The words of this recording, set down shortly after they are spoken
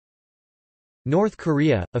North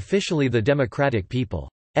Korea, officially the Democratic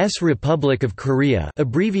People's Republic of Korea,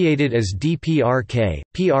 abbreviated as DPRK,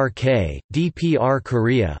 PRK, DPR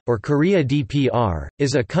Korea, or Korea DPR,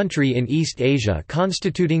 is a country in East Asia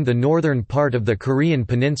constituting the northern part of the Korean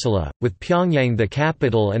peninsula, with Pyongyang the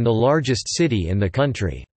capital and the largest city in the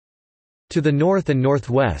country. To the north and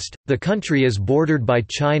northwest, the country is bordered by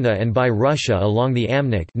China and by Russia along the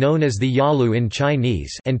Amnok, known as the Yalu in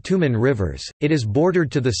Chinese, and Tumen rivers. It is bordered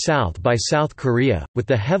to the south by South Korea, with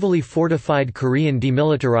the heavily fortified Korean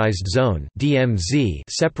Demilitarized Zone (DMZ)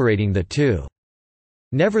 separating the two.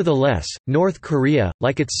 Nevertheless, North Korea,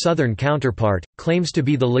 like its southern counterpart, claims to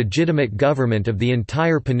be the legitimate government of the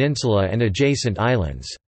entire peninsula and adjacent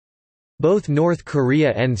islands. Both North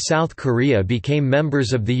Korea and South Korea became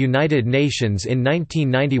members of the United Nations in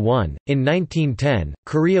 1991. In 1910,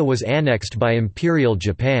 Korea was annexed by Imperial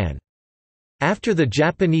Japan. After the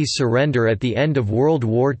Japanese surrender at the end of World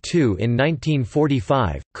War II in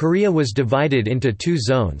 1945, Korea was divided into two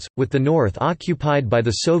zones, with the north occupied by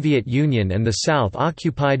the Soviet Union and the south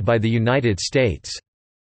occupied by the United States.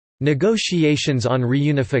 Negotiations on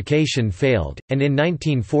reunification failed, and in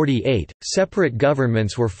 1948, separate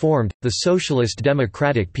governments were formed, the Socialist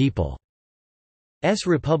Democratic People's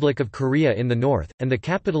Republic of Korea in the north, and the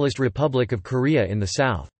Capitalist Republic of Korea in the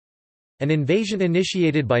south. An invasion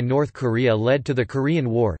initiated by North Korea led to the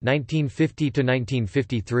Korean War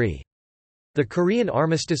 1950–1953. The Korean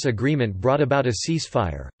Armistice Agreement brought about a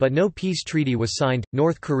ceasefire, but no peace treaty was signed.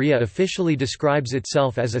 North Korea officially describes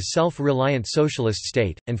itself as a self-reliant socialist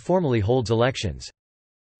state, and formally holds elections.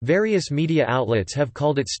 Various media outlets have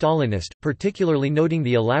called it Stalinist, particularly noting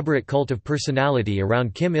the elaborate cult of personality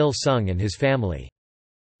around Kim Il-sung and his family.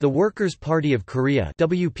 The Workers' Party of Korea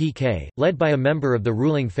 (WPK), led by a member of the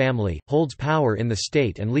ruling family, holds power in the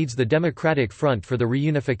state and leads the Democratic Front for the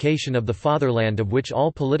Reunification of the Fatherland, of which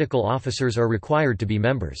all political officers are required to be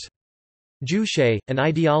members. Juche, an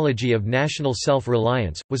ideology of national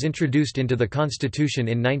self-reliance, was introduced into the constitution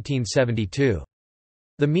in 1972.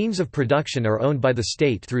 The means of production are owned by the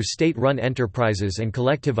state through state-run enterprises and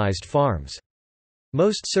collectivized farms.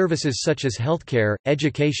 Most services such as healthcare,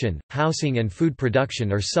 education, housing and food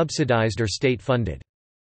production are subsidized or state-funded.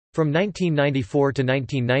 From 1994 to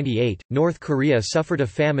 1998, North Korea suffered a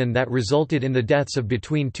famine that resulted in the deaths of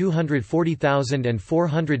between 240,000 and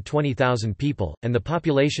 420,000 people, and the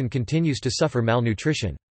population continues to suffer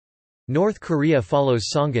malnutrition. North Korea follows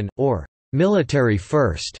Songun, or military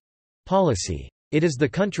first, policy. It is the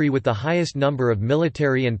country with the highest number of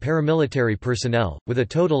military and paramilitary personnel, with a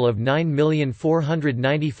total of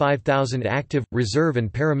 9,495,000 active, reserve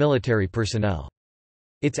and paramilitary personnel.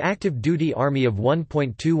 Its active duty army of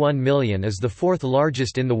 1.21 million is the fourth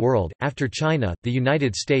largest in the world, after China, the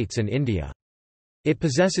United States and India. It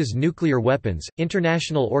possesses nuclear weapons.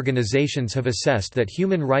 International organizations have assessed that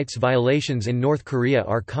human rights violations in North Korea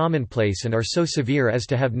are commonplace and are so severe as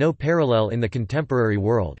to have no parallel in the contemporary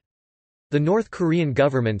world. The North Korean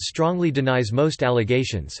government strongly denies most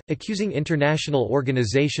allegations, accusing international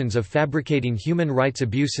organizations of fabricating human rights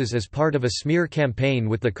abuses as part of a smear campaign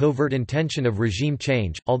with the covert intention of regime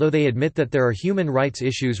change, although they admit that there are human rights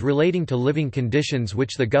issues relating to living conditions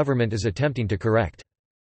which the government is attempting to correct.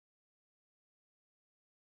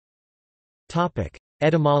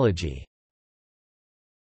 Etymology.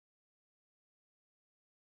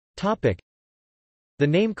 The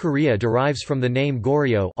name Korea derives from the name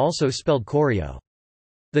Goryeo, also spelled Koryo.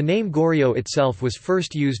 The name Goryeo itself was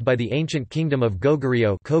first used by the ancient kingdom of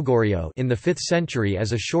Goguryeo in the 5th century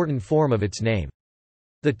as a shortened form of its name.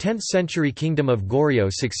 The 10th century kingdom of Goryeo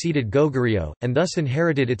succeeded Goguryeo, and thus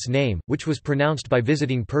inherited its name, which was pronounced by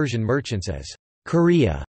visiting Persian merchants as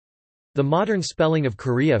Korea. The modern spelling of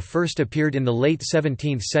Korea first appeared in the late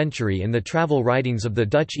 17th century in the travel writings of the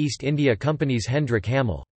Dutch East India Company's Hendrik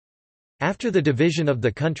Hamel. After the division of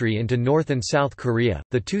the country into North and South Korea,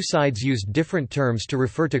 the two sides used different terms to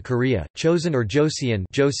refer to Korea: Chosun or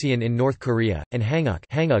Joseon in North Korea, and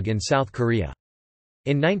Hanguk in South Korea.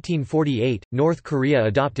 In 1948, North Korea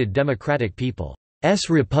adopted Democratic People's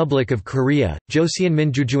Republic of Korea,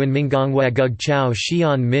 Joseonminjujuan Mingongwagug Chao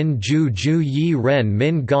Xian Min Ju Ju Yi Ren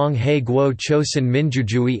Min Gong He Guo Chosun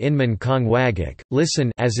Minjujui Inman Kongwaguk,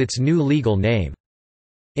 listen, as its new legal name.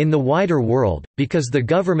 In the wider world, because the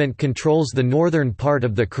government controls the northern part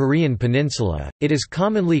of the Korean peninsula, it is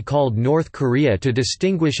commonly called North Korea to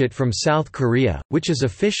distinguish it from South Korea, which is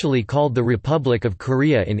officially called the Republic of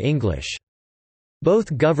Korea in English.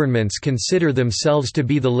 Both governments consider themselves to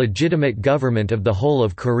be the legitimate government of the whole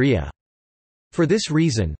of Korea. For this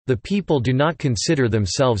reason, the people do not consider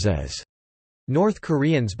themselves as North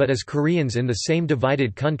Koreans but as Koreans in the same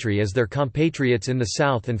divided country as their compatriots in the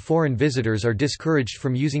South, and foreign visitors are discouraged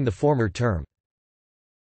from using the former term.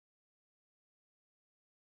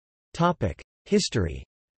 History.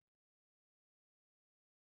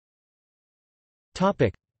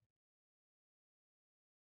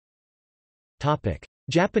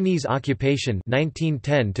 Japanese occupation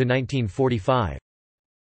 1910 to 1945.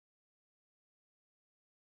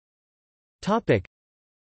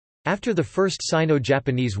 After the First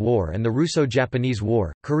Sino-Japanese War and the Russo-Japanese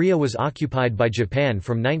War, Korea was occupied by Japan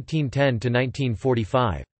from 1910 to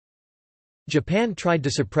 1945. Japan tried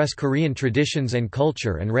to suppress Korean traditions and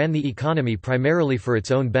culture and ran the economy primarily for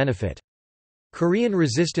its own benefit. Korean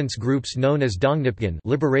resistance groups known as Dongnipgun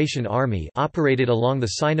Liberation Army operated along the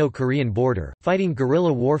Sino-Korean border, fighting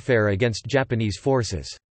guerrilla warfare against Japanese forces.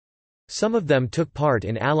 Some of them took part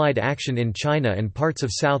in Allied action in China and parts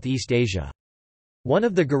of Southeast Asia. One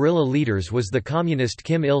of the guerrilla leaders was the communist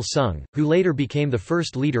Kim Il-sung, who later became the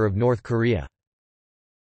first leader of North Korea.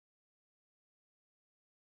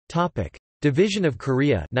 Division of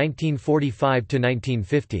Korea 1945 to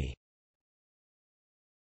 1950.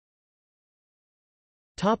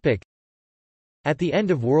 At the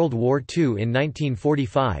end of World War II in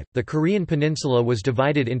 1945, the Korean peninsula was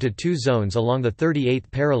divided into two zones along the 38th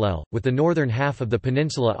parallel, with the northern half of the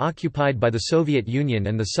peninsula occupied by the Soviet Union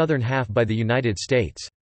and the southern half by the United States.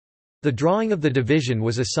 The drawing of the division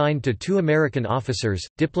was assigned to two American officers,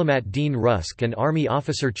 diplomat Dean Rusk and Army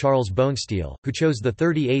officer Charles Bonesteel, who chose the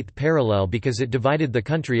 38th parallel because it divided the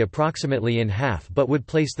country approximately in half but would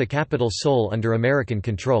place the capital Seoul under American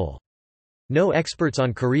control. No experts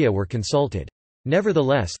on Korea were consulted.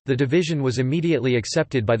 Nevertheless, the division was immediately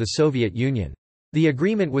accepted by the Soviet Union. The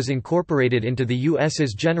agreement was incorporated into the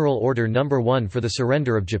U.S.'s General Order No. 1 for the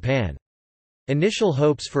surrender of Japan. Initial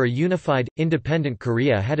hopes for a unified, independent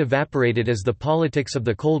Korea had evaporated as the politics of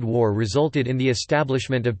the Cold War resulted in the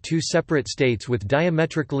establishment of two separate states with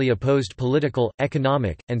diametrically opposed political,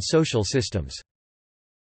 economic, and social systems.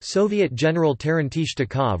 Soviet General Terentij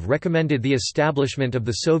Shtukov recommended the establishment of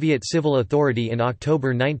the Soviet Civil Authority in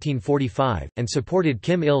October 1945, and supported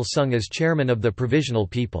Kim Il-sung as chairman of the Provisional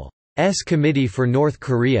People's Committee for North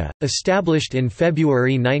Korea, established in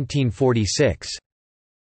February 1946.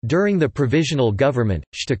 During the provisional government,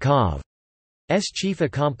 Shtukov's chief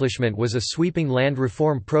accomplishment was a sweeping land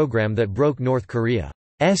reform program that broke North Korea's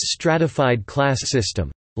stratified class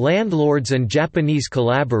system. Landlords and Japanese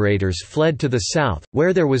collaborators fled to the south,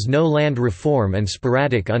 where there was no land reform and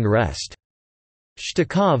sporadic unrest.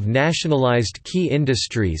 Shtukov nationalized key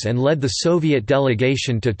industries and led the Soviet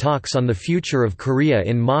delegation to talks on the future of Korea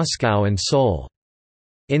in Moscow and Seoul.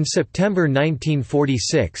 In September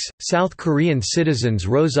 1946, South Korean citizens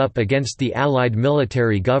rose up against the Allied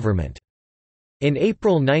military government. In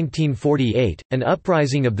April 1948, an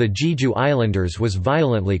uprising of the Jeju Islanders was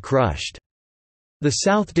violently crushed. The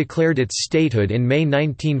South declared its statehood in May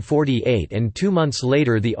 1948, and 2 months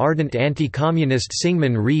later the ardent anti-communist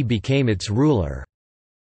Syngman Rhee became its ruler.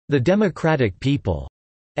 The Democratic People's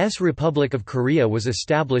Republic of Korea was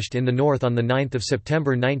established in the north on 9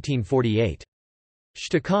 September 1948.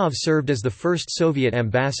 Shtukov served as the first Soviet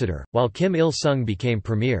ambassador, while Kim Il-sung became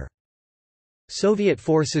premier. Soviet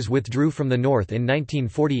forces withdrew from the north in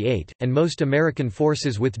 1948, and most American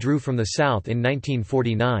forces withdrew from the south in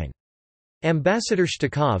 1949. Ambassador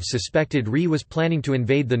Shtukov suspected Rhee was planning to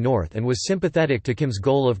invade the north and was sympathetic to Kim's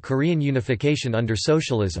goal of Korean unification under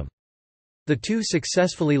socialism. The two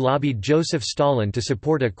successfully lobbied Joseph Stalin to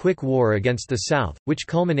support a quick war against the South, which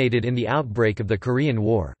culminated in the outbreak of the Korean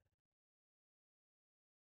War.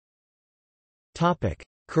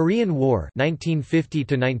 Korean War 1950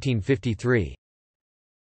 to 1953.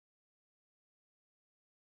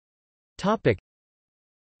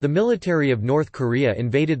 The military of North Korea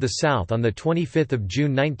invaded the South on 25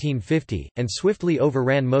 June 1950, and swiftly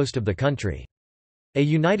overran most of the country. A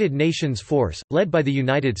United Nations force, led by the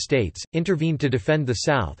United States, intervened to defend the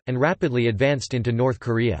South, and rapidly advanced into North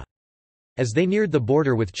Korea. As they neared the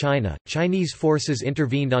border with China, Chinese forces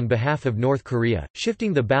intervened on behalf of North Korea,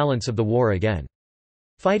 shifting the balance of the war again.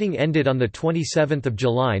 Fighting ended on 27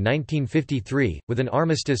 July 1953, with an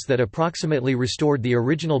armistice that approximately restored the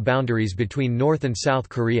original boundaries between North and South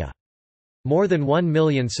Korea. More than 1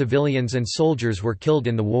 million civilians and soldiers were killed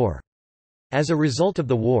in the war. As a result of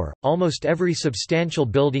the war, almost every substantial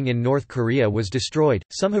building in North Korea was destroyed.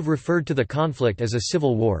 Some have referred to the conflict as a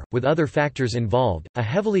civil war, with other factors involved. A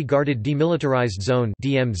heavily guarded demilitarized zone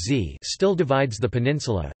 (DMZ) still divides the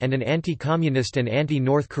peninsula, and an anti-communist and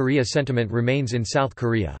anti-North Korea sentiment remains in South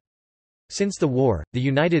Korea. Since the war, the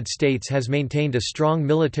United States has maintained a strong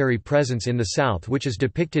military presence in the South, which is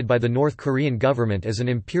depicted by the North Korean government as an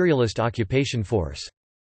imperialist occupation force.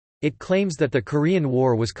 It claims that the Korean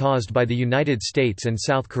War was caused by the United States and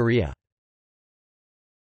South Korea.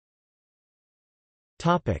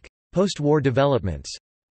 Post-war developments.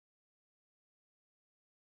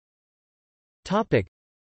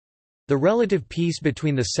 The relative peace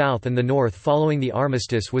between the South and the North following the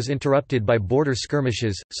armistice was interrupted by border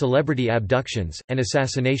skirmishes, celebrity abductions, and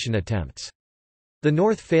assassination attempts. The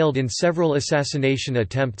North failed in several assassination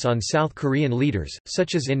attempts on South Korean leaders,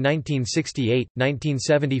 such as in 1968,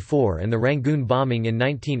 1974 and the Rangoon bombing in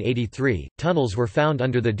 1983. Tunnels were found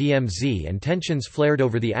under the DMZ and tensions flared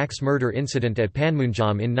over the axe murder incident at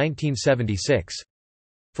Panmunjom in 1976.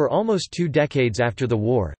 For almost 2 decades after the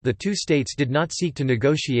war, the two states did not seek to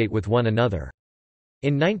negotiate with one another.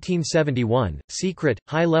 In 1971, secret,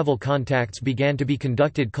 high-level contacts began to be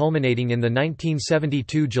conducted, culminating in the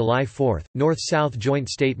 1972 July 4, North-South Joint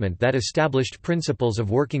Statement that established principles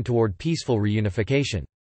of working toward peaceful reunification.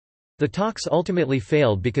 The talks ultimately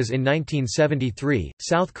failed because in 1973,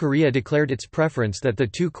 South Korea declared its preference that the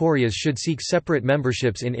two Koreas should seek separate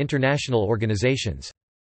memberships in international organizations.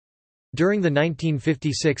 During the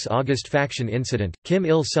 1956 August faction incident, Kim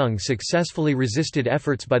Il-sung successfully resisted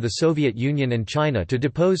efforts by the Soviet Union and China to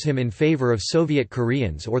depose him in favor of Soviet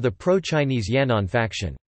Koreans or the pro-Chinese Yan'an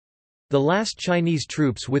faction. The last Chinese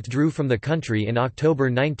troops withdrew from the country in October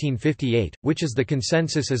 1958, which is the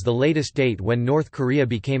consensus as the latest date when North Korea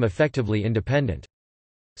became effectively independent.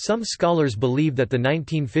 Some scholars believe that the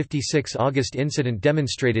 1956 August incident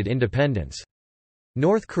demonstrated independence.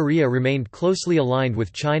 North Korea remained closely aligned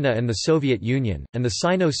with China and the Soviet Union, and the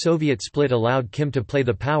Sino-Soviet split allowed Kim to play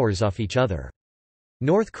the powers off each other.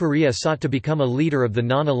 North Korea sought to become a leader of the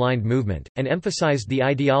non-aligned movement, and emphasized the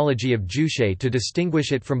ideology of Juche to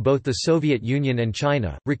distinguish it from both the Soviet Union and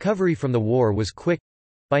China. Recovery from the war was quick.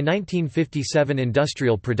 By 1957,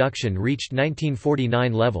 industrial production reached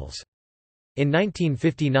 1949 levels. In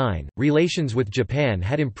 1959, relations with Japan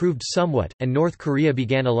had improved somewhat, and North Korea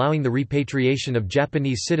began allowing the repatriation of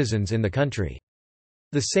Japanese citizens in the country.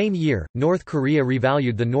 The same year, North Korea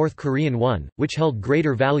revalued the North Korean won, which held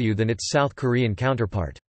greater value than its South Korean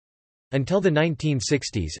counterpart. Until the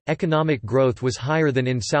 1960s, economic growth was higher than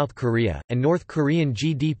in South Korea, and North Korean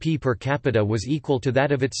GDP per capita was equal to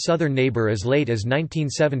that of its southern neighbor as late as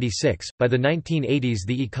 1976. By the 1980s,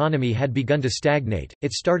 the economy had begun to stagnate.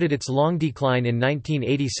 It started its long decline in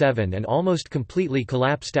 1987 and almost completely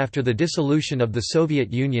collapsed after the dissolution of the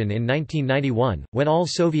Soviet Union in 1991, when all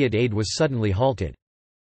Soviet aid was suddenly halted.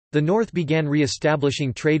 The North began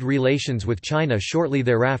re-establishing trade relations with China shortly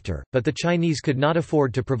thereafter, but the Chinese could not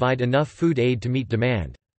afford to provide enough food aid to meet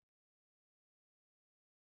demand.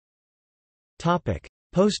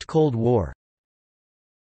 Post-Cold War.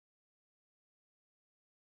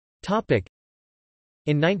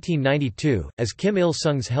 In 1992, as Kim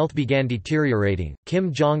Il-sung's health began deteriorating,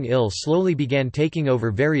 Kim Jong-il slowly began taking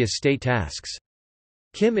over various state tasks.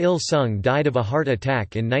 Kim Il-sung died of a heart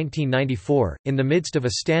attack in 1994, in the midst of a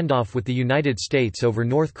standoff with the United States over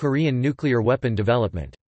North Korean nuclear weapon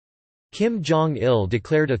development. Kim Jong-il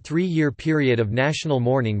declared a 3-year period of national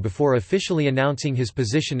mourning before officially announcing his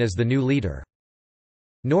position as the new leader.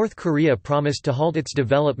 North Korea promised to halt its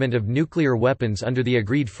development of nuclear weapons under the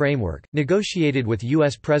agreed framework, negotiated with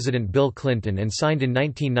U.S. President Bill Clinton and signed in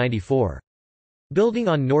 1994. Building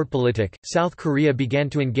on Nordpolitik, South Korea began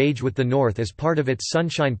to engage with the North as part of its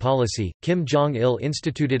Sunshine Policy. Kim Jong-il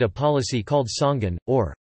instituted a policy called Songun,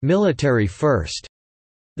 or military first.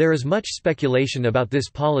 There is much speculation about this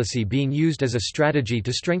policy being used as a strategy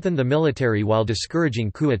to strengthen the military while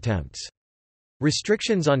discouraging coup attempts.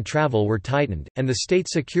 Restrictions on travel were tightened, and the state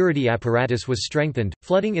security apparatus was strengthened.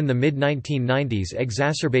 Flooding in the mid-1990s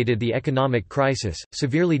exacerbated the economic crisis,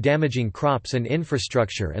 severely damaging crops and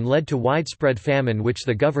infrastructure and led to widespread famine which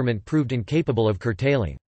the government proved incapable of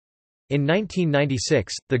curtailing. In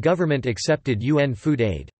 1996, the government accepted UN food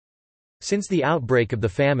aid. Since the outbreak of the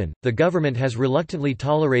famine, the government has reluctantly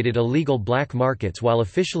tolerated illegal black markets while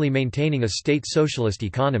officially maintaining a state socialist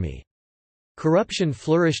economy. Corruption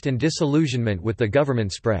flourished and disillusionment with the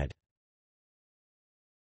government spread.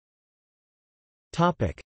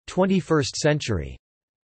 21st century.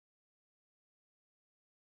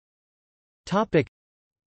 The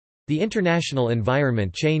international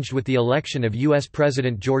environment changed with the election of U.S.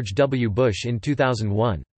 President George W. Bush in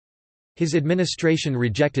 2001. His administration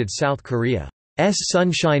rejected South Korea's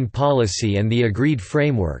Sunshine Policy and the agreed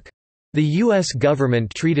framework. The U.S.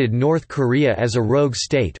 government treated North Korea as a rogue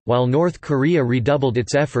state, while North Korea redoubled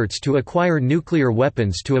its efforts to acquire nuclear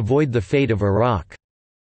weapons to avoid the fate of Iraq.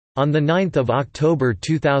 On 9 October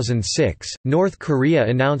 2006, North Korea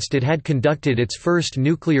announced it had conducted its first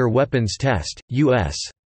nuclear weapons test. U.S.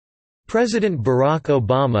 President Barack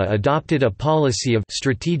Obama adopted a policy of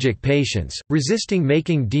strategic patience, resisting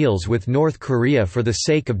making deals with North Korea for the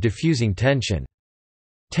sake of diffusing tension.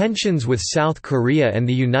 Tensions with South Korea and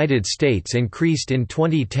the United States increased in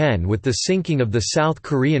 2010 with the sinking of the South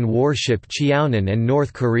Korean warship Cheonan and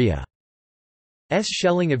North Korea's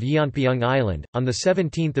shelling of Yeonpyeong Island. On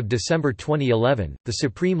 17 December 2011, the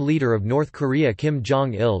Supreme Leader of North Korea Kim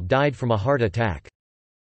Jong-il died from a heart attack.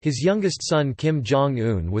 His youngest son Kim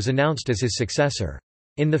Jong-un was announced as his successor.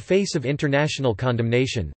 In the face of international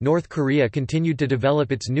condemnation, North Korea continued to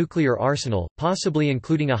develop its nuclear arsenal, possibly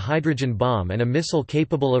including a hydrogen bomb and a missile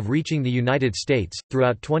capable of reaching the United States.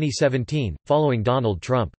 Throughout 2017, following Donald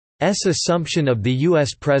Trump's assumption of the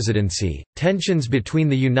U.S. presidency, tensions between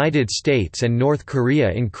the United States and North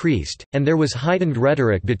Korea increased, and there was heightened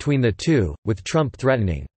rhetoric between the two, with Trump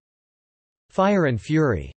threatening fire and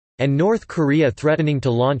fury, and North Korea threatening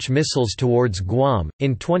to launch missiles towards Guam.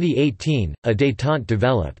 In 2018, a détente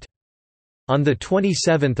developed. On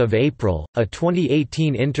 27 April, a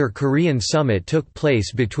 2018 inter-Korean summit took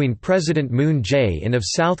place between President Moon Jae-in of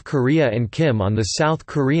South Korea and Kim on the South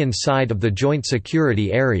Korean side of the Joint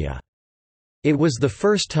Security Area. It was the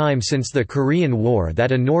first time since the Korean War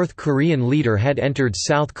that a North Korean leader had entered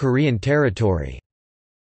South Korean territory.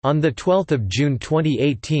 On 12 June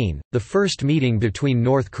 2018, the first meeting between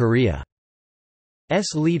North Korea's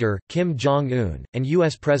leader, Kim Jong-un, and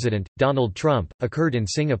U.S. President, Donald Trump, occurred in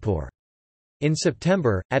Singapore. In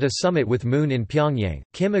September, at a summit with Moon in Pyongyang,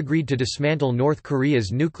 Kim agreed to dismantle North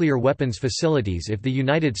Korea's nuclear weapons facilities if the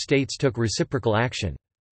United States took reciprocal action.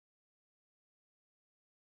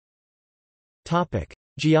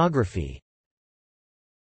 Geography.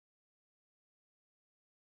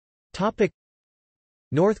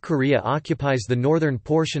 North Korea occupies the northern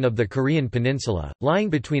portion of the Korean peninsula, lying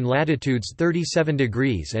between latitudes 37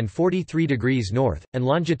 degrees and 43 degrees north, and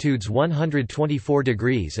longitudes 124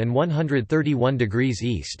 degrees and 131 degrees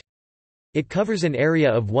east. It covers an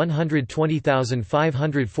area of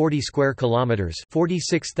 120,540 square kilometers,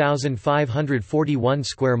 46,541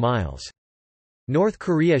 square miles. North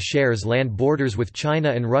Korea shares land borders with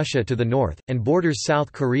China and Russia to the north, and borders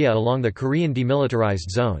South Korea along the Korean Demilitarized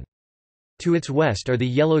Zone. To its west are the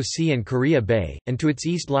Yellow Sea and Korea Bay, and to its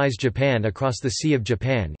east lies Japan across the Sea of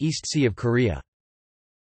Japan, East Sea of Korea.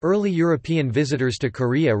 Early European visitors to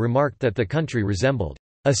Korea remarked that the country resembled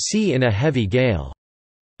a sea in a heavy gale,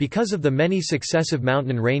 because of the many successive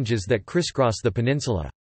mountain ranges that crisscross the peninsula.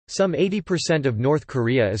 Some 80% of North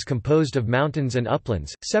Korea is composed of mountains and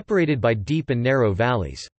uplands, separated by deep and narrow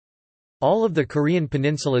valleys. All of the Korean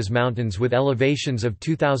peninsula's mountains with elevations of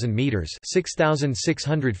 2,000 meters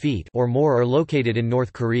 (6,600 feet) or more are located in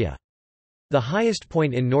North Korea. The highest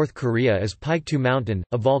point in North Korea is Paektu Mountain,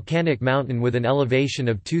 a volcanic mountain with an elevation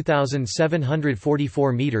of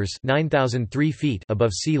 2,744 meters (9,003 feet)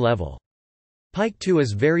 above sea level. Paektu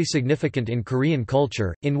is very significant in Korean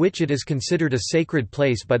culture, in which it is considered a sacred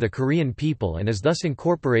place by the Korean people and is thus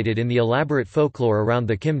incorporated in the elaborate folklore around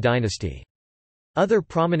the Kim dynasty. Other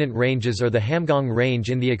prominent ranges are the Hamgyong Range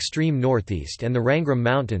in the extreme northeast and the Rangram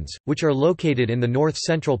Mountains, which are located in the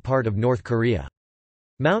north-central part of North Korea.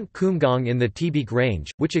 Mount Kumgang in the Taebaek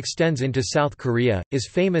Range, which extends into South Korea, is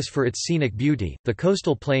famous for its scenic beauty. The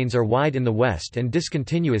coastal plains are wide in the west and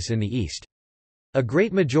discontinuous in the east. A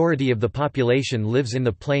great majority of the population lives in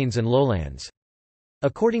the plains and lowlands.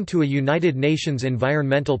 According to a United Nations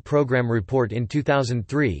Environmental Programme report in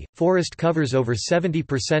 2003, forest covers over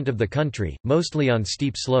 70% of the country, mostly on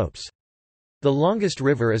steep slopes. The longest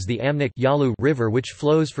river is the Amnak Yalu River, which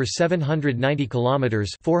flows for 790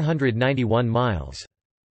 kilometers (491 miles).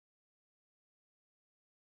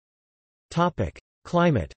 Topic: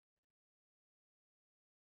 Climate.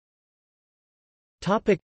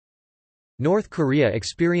 Topic: North Korea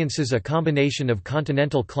experiences a combination of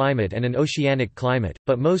continental climate and an oceanic climate,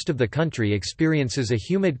 but most of the country experiences a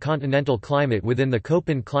humid continental climate within the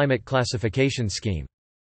Köppen climate classification scheme.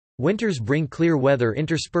 Winters bring clear weather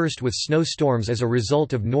interspersed with snow storms as a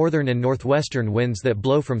result of northern and northwestern winds that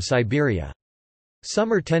blow from Siberia.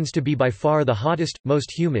 Summer tends to be by far the hottest,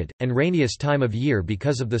 most humid, and rainiest time of year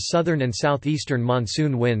because of the southern and southeastern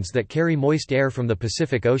monsoon winds that carry moist air from the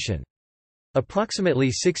Pacific Ocean.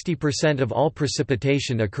 Approximately 60% of all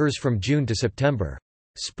precipitation occurs from June to September.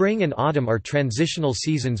 Spring and autumn are transitional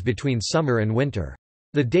seasons between summer and winter.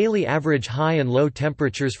 The daily average high and low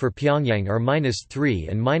temperatures for Pyongyang are -3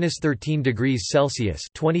 and -13 degrees Celsius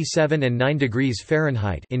 (27 and 9 degrees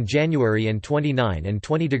Fahrenheit) in January and 29 and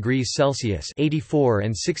 20 degrees Celsius (84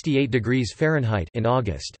 and 68 degrees Fahrenheit) in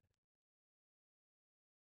August.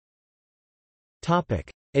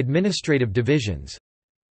 Administrative divisions.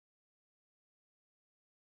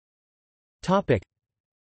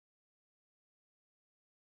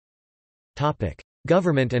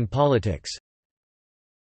 Government and politics.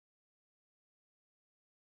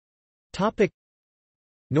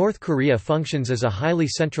 North Korea functions as a highly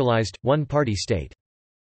centralized, one-party state.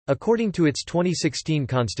 According to its 2016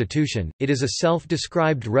 constitution, it is a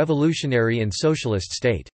self-described revolutionary and socialist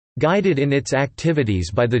state, guided in its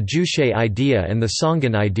activities by the Juche idea and the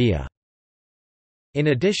Songun idea. In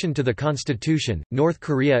addition to the constitution, North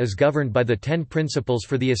Korea is governed by the 10 Principles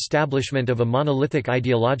for the Establishment of a Monolithic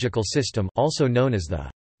Ideological System, also known as the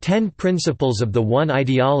 10 Principles of the One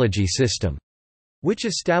Ideology System, which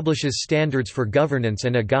establishes standards for governance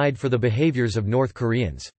and a guide for the behaviors of North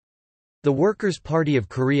Koreans. The Workers' Party of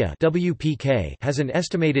Korea (WPK) has an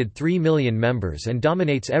estimated 3 million members and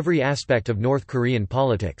dominates every aspect of North Korean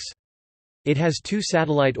politics. It has two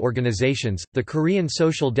satellite organizations, the Korean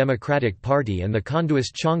Social Democratic Party and the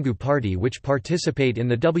Conduist Changgu Party, which participate in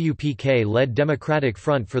the WPK-led Democratic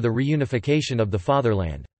Front for the Reunification of the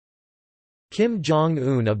Fatherland. Kim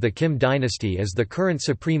Jong-un of the Kim dynasty is the current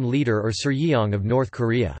supreme leader or Siryeong of North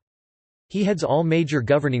Korea. He heads all major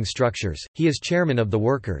governing structures. He is chairman of the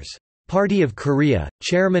Workers' Party of Korea,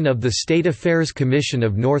 chairman of the State Affairs Commission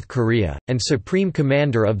of North Korea, and supreme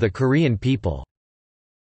commander of the Korean People's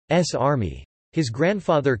Army. His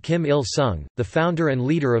grandfather Kim Il-sung, the founder and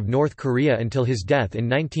leader of North Korea until his death in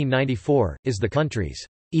 1994, is the country's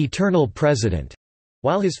eternal president,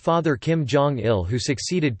 while his father Kim Jong-il, who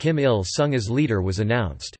succeeded Kim Il-sung as leader, was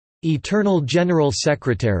announced eternal general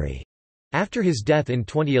secretary. After his death in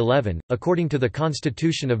 2011, according to the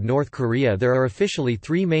Constitution of North Korea, there are officially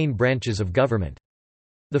three main branches of government.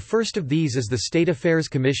 The first of these is the State Affairs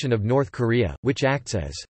Commission of North Korea, which acts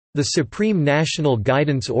as the supreme national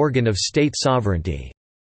guidance organ of state sovereignty.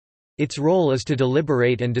 Its role is to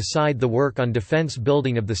deliberate and decide the work on defense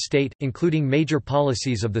building of the state, including major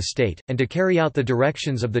policies of the state, and to carry out the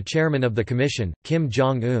directions of the chairman of the commission, Kim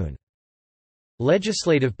Jong-un.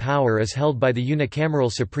 Legislative power is held by the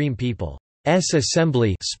unicameral Supreme People's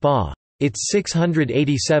Assembly (SPA). Its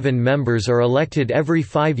 687 members are elected every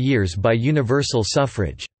 5 years by universal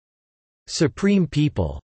suffrage. Supreme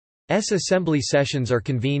People's Assembly sessions are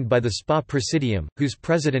convened by the SPA Presidium, whose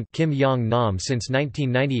president Kim Yong-nam since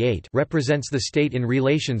 1998 represents the state in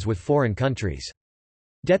relations with foreign countries.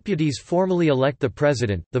 Deputies formally elect the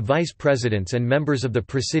president, the vice presidents and members of the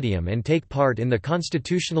Presidium and take part in the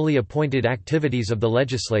constitutionally appointed activities of the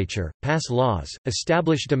legislature, pass laws,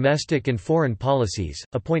 establish domestic and foreign policies,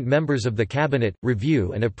 appoint members of the cabinet,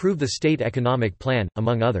 review and approve the state economic plan,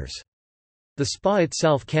 among others. The SPA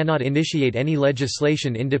itself cannot initiate any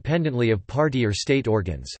legislation independently of party or state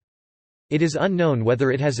organs. It is unknown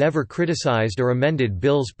whether it has ever criticized or amended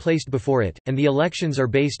bills placed before it, and the elections are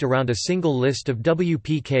based around a single list of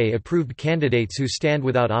WPK-approved candidates who stand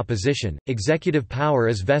without opposition. Executive power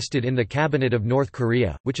is vested in the Cabinet of North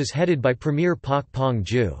Korea, which is headed by Premier Pak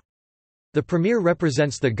Pong-ju. The Premier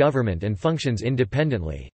represents the government and functions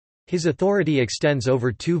independently. His authority extends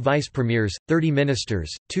over 2 vice-premiers, 30 ministers,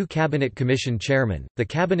 2 cabinet commission chairmen, the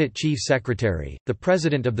cabinet chief secretary, the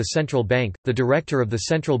president of the central bank, the director of the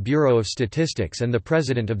Central Bureau of Statistics and the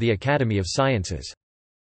president of the Academy of Sciences.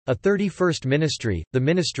 A 31st ministry, the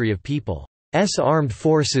Ministry of People's Armed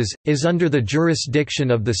Forces, is under the jurisdiction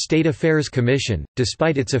of the State Affairs Commission,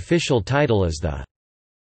 despite its official title as the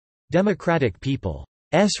Democratic People's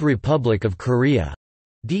Republic of Korea.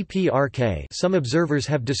 DPRK. Some observers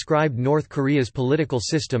have described North Korea's political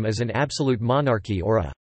system as an absolute monarchy or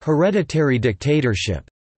a hereditary dictatorship.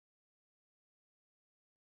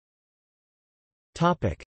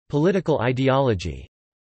 Topic: Political ideology.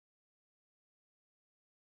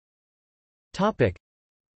 Topic: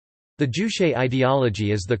 The Juche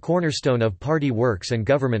ideology is the cornerstone of party works and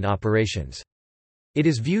government operations. It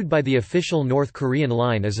is viewed by the official North Korean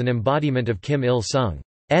line as an embodiment of Kim Il-sung's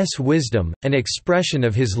wisdom, an expression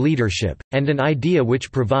of his leadership, and an idea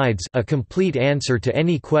which provides a complete answer to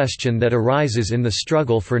any question that arises in the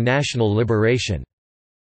struggle for national liberation.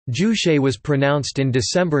 Juche was pronounced in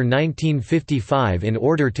December 1955 in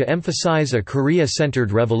order to emphasize a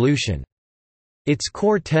Korea-centered revolution. Its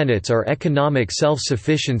core tenets are economic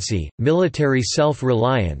self-sufficiency, military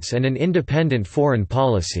self-reliance and an independent foreign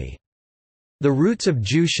policy. The roots of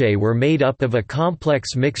Juche were made up of a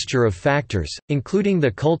complex mixture of factors, including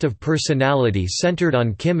the cult of personality centered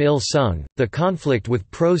on Kim Il-sung, the conflict with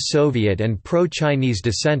pro-Soviet and pro-Chinese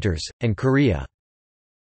dissenters, and Korea's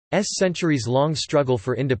centuries-long struggle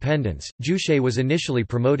for independence. Juche was initially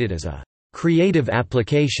promoted as a creative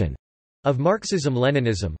application of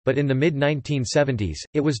Marxism-Leninism, but in the mid-1970s,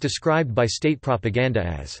 it was described by state propaganda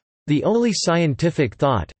as the only scientific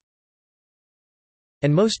thought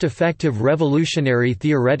and most effective revolutionary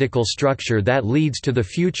theoretical structure that leads to the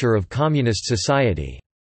future of communist society.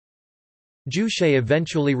 Juche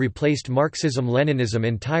eventually replaced Marxism-Leninism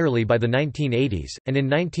entirely by the 1980s, and in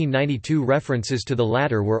 1992 references to the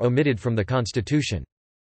latter were omitted from the constitution.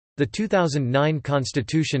 The 2009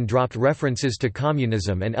 constitution dropped references to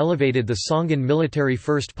communism and elevated the Songan military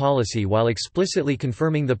first policy while explicitly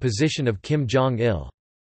confirming the position of Kim Jong-il.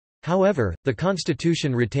 However, the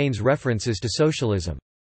constitution retains references to socialism.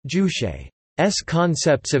 Juche's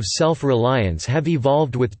concepts of self-reliance have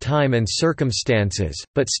evolved with time and circumstances,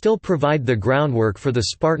 but still provide the groundwork for the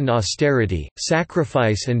Spartan austerity,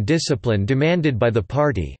 sacrifice and discipline demanded by the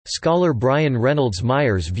party. Scholar Brian Reynolds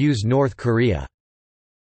Myers views North Korea's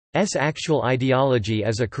actual ideology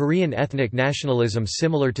as a Korean ethnic nationalism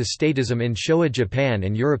similar to statism in Showa Japan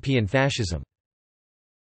and European fascism.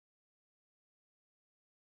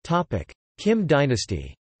 Kim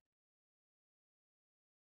dynasty.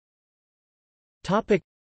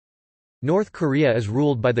 North Korea is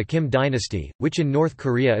ruled by the Kim dynasty, which in North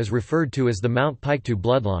Korea is referred to as the Mount Paektu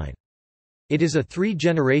bloodline. It is a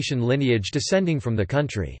three-generation lineage descending from the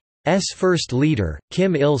country's first leader,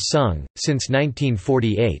 Kim Il-sung, since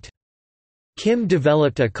 1948. Kim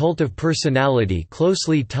developed a cult of personality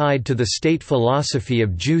closely tied to the state philosophy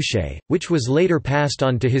of Juche, which was later passed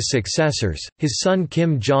on to his successors, his son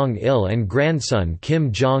Kim Jong-il and grandson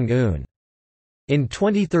Kim Jong-un. In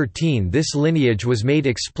 2013 this lineage was made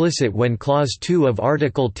explicit when Clause 2 of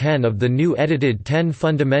Article 10 of the new edited 10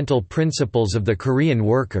 Fundamental Principles of the Korean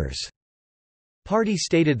Workers' Party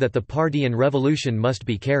stated that the party and revolution must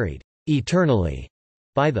be carried eternally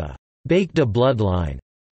by the Baekdu bloodline.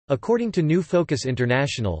 According to New Focus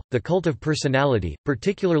International, the cult of personality,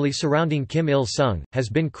 particularly surrounding Kim Il-sung, has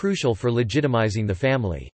been crucial for legitimizing the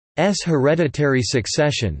family's hereditary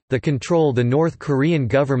succession, the control the North Korean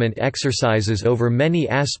government exercises over many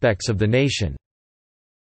aspects of the nation's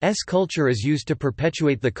culture is used to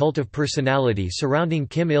perpetuate the cult of personality surrounding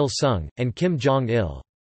Kim Il-sung, and Kim Jong-il.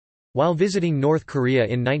 While visiting North Korea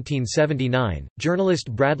in 1979, journalist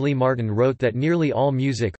Bradley Martin wrote that nearly all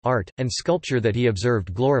music, art, and sculpture that he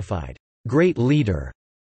observed glorified, "great leader"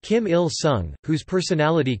 Kim Il-sung, whose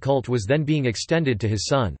personality cult was then being extended to his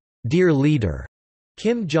son, "dear leader"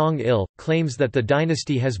 Kim Jong-il. Claims that the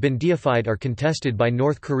dynasty has been deified are contested by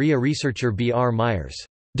North Korea researcher B.R. Myers.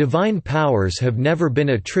 Divine powers have never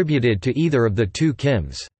been attributed to either of the two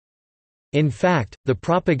Kims. In fact, the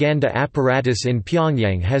propaganda apparatus in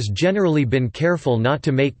Pyongyang has generally been careful not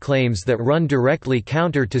to make claims that run directly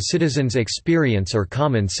counter to citizens' experience or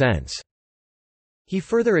common sense. He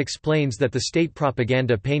further explains that the state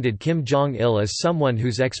propaganda painted Kim Jong-il as someone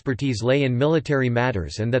whose expertise lay in military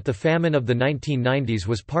matters and that the famine of the 1990s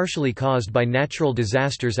was partially caused by natural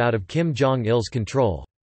disasters out of Kim Jong-il's control.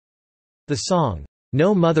 The song,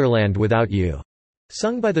 "No Motherland Without You",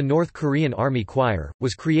 sung by the North Korean Army Choir,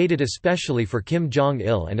 was created especially for Kim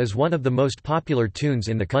Jong-il and is one of the most popular tunes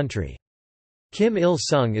in the country. Kim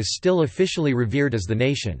Il-sung is still officially revered as the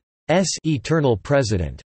nation's eternal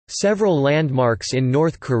president. Several landmarks in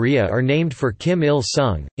North Korea are named for Kim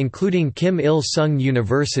Il-sung, including Kim Il-sung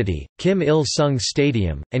University, Kim Il-sung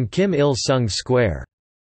Stadium, and Kim Il-sung Square.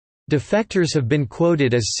 Defectors have been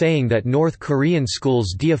quoted as saying that North Korean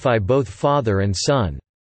schools deify both father and son.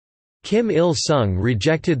 Kim Il-sung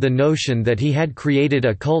rejected the notion that he had created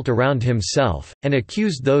a cult around himself, and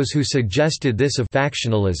accused those who suggested this of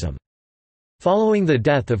factionalism. Following the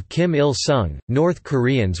death of Kim Il-sung, North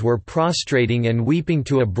Koreans were prostrating and weeping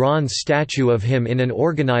to a bronze statue of him in an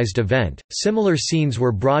organized event. Similar scenes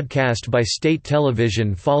were broadcast by state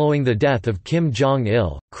television following the death of Kim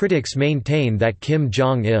Jong-il. Critics maintain that Kim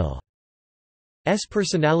Jong-il's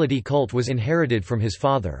personality cult was inherited from his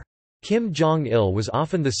father. Kim Jong-il was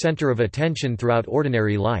often the center of attention throughout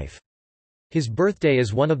ordinary life. His birthday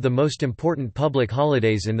is one of the most important public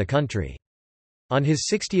holidays in the country. On his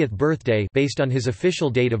 60th birthday, based on his official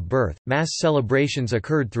date of birth, mass celebrations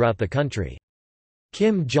occurred throughout the country.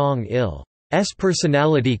 Kim Jong-il's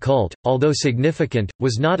personality cult, although significant,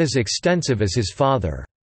 was not as extensive as his father's.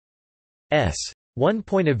 One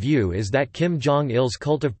point of view is that Kim Jong-il's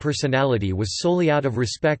cult of personality was solely out of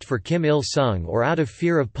respect for Kim Il-sung or out of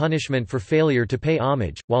fear of punishment for failure to pay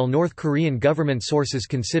homage, while North Korean government sources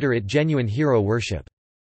consider it genuine hero worship.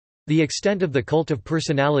 The extent of the cult of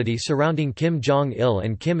personality surrounding Kim Jong-il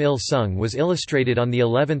and Kim Il-sung was illustrated on the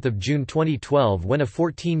 11th of June 2012 when a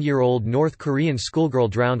 14-year-old North Korean schoolgirl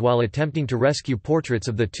drowned while attempting to rescue portraits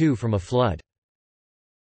of the two from a flood.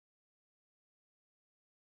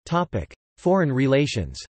 Foreign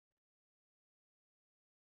relations.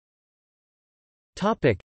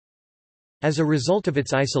 As a result of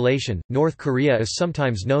its isolation, North Korea is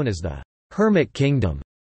sometimes known as the Hermit Kingdom,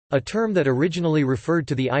 a term that originally referred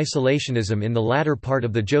to the isolationism in the latter part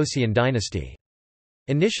of the Joseon dynasty.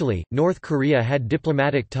 Initially, North Korea had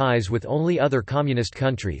diplomatic ties with only other communist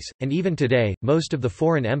countries, and even today, most of the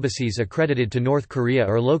foreign embassies accredited to North Korea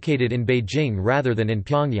are located in Beijing rather than in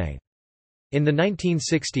Pyongyang. In the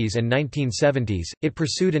 1960s and 1970s, it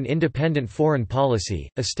pursued an independent foreign policy,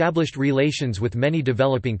 established relations with many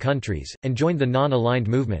developing countries, and joined the non-aligned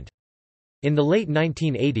movement. In the late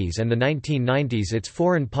 1980s and the 1990s, its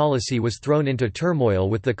foreign policy was thrown into turmoil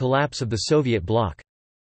with the collapse of the Soviet bloc.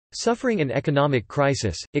 Suffering an economic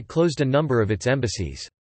crisis, it closed a number of its embassies.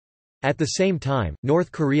 At the same time,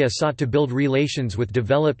 North Korea sought to build relations with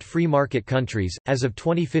developed free market countries. As of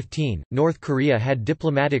 2015, North Korea had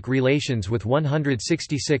diplomatic relations with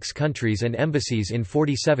 166 countries and embassies in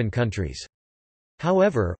 47 countries.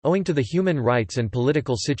 However, owing to the human rights and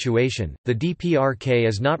political situation, the DPRK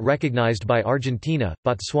is not recognized by Argentina,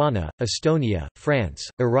 Botswana, Estonia, France,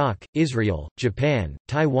 Iraq, Israel, Japan,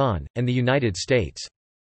 Taiwan, and the United States.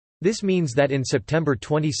 This means that in September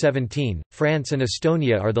 2017, France and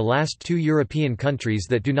Estonia are the last two European countries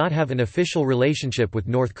that do not have an official relationship with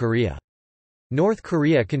North Korea. North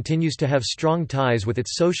Korea continues to have strong ties with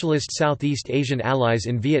its socialist Southeast Asian allies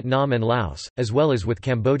in Vietnam and Laos, as well as with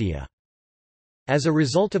Cambodia. As a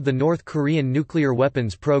result of the North Korean nuclear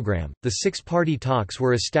weapons program, the six-party talks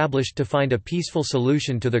were established to find a peaceful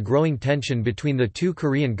solution to the growing tension between the two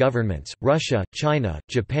Korean governments, Russia, China,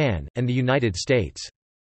 Japan, and the United States.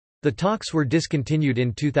 The talks were discontinued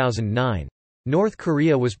in 2009. North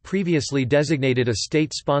Korea was previously designated a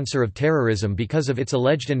state sponsor of terrorism because of its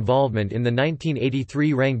alleged involvement in the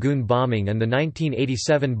 1983 Rangoon bombing and the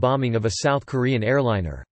 1987 bombing of a South Korean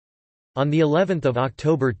airliner. On the 11th of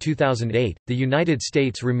October 2008, the United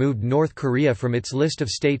States removed North Korea from its list of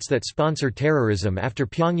states that sponsor terrorism after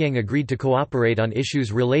Pyongyang agreed to cooperate on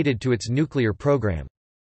issues related to its nuclear program.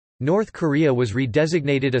 North Korea was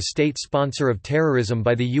redesignated a state sponsor of terrorism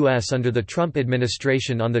by the U.S. under the Trump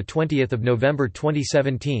administration on 20 November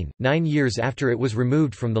 2017, 9 years after it was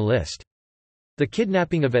removed from the list. The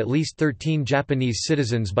kidnapping of at least 13 Japanese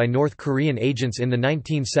citizens by North Korean agents in the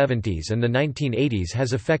 1970s and the 1980s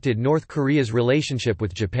has affected North Korea's relationship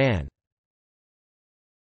with Japan.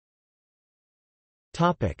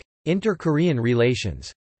 Inter-Korean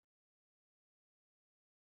relations.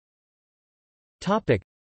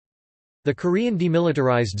 The Korean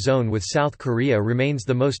demilitarized zone with South Korea remains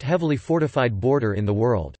the most heavily fortified border in the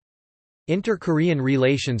world. Inter-Korean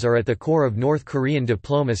relations are at the core of North Korean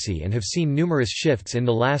diplomacy and have seen numerous shifts in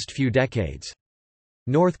the last few decades.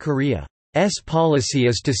 North Korea's policy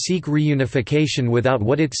is to seek reunification without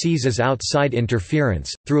what it sees as outside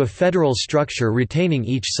interference, through a federal structure retaining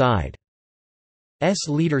each side's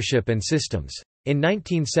leadership and systems. In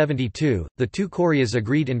 1972, the two Koreas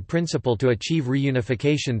agreed in principle to achieve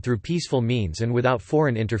reunification through peaceful means and without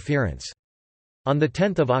foreign interference. On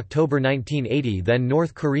 10 October 1980, then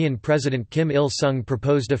North Korean President Kim Il-sung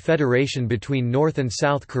proposed a federation between North and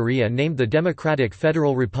South Korea named the Democratic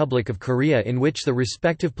Federal Republic of Korea, in which the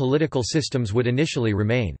respective political systems would initially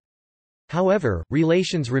remain. However,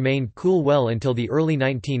 relations remained cool well until the early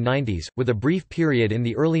 1990s, with a brief period in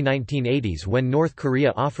the early 1980s when North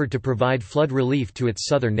Korea offered to provide flood relief to its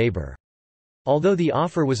southern neighbor. Although the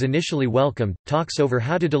offer was initially welcomed, talks over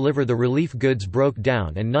how to deliver the relief goods broke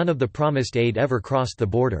down and none of the promised aid ever crossed the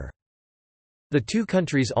border. The two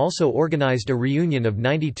countries also organized a reunion of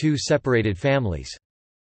 92 separated families.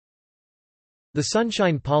 The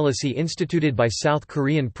Sunshine Policy instituted by South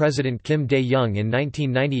Korean President Kim Dae-jung in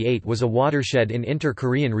 1998 was a watershed in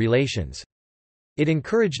inter-Korean relations. It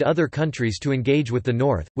encouraged other countries to engage with the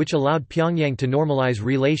North, which allowed Pyongyang to normalize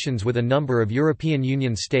relations with a number of European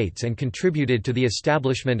Union states and contributed to the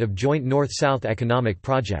establishment of joint North-South economic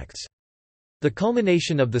projects. The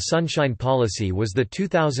culmination of the Sunshine Policy was the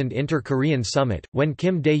 2000 Inter-Korean Summit, when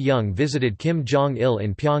Kim Dae-jung visited Kim Jong-il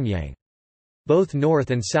in Pyongyang. Both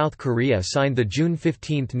North and South Korea signed the June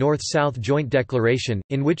 15 North-South Joint Declaration,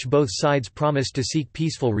 in which both sides promised to seek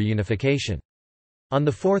peaceful reunification. On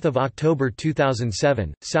 4 October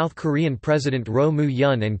 2007, South Korean President Roh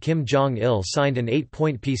Moo-hyun and Kim Jong-il signed an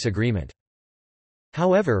 8-point peace agreement.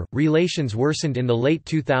 However, relations worsened in the late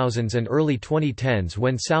 2000s and early 2010s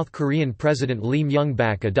when South Korean President Lee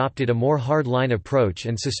Myung-bak adopted a more hard-line approach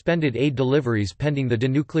and suspended aid deliveries pending the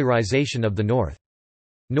denuclearization of the North.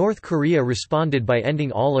 North Korea responded by ending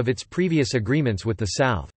all of its previous agreements with the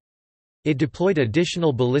South. It deployed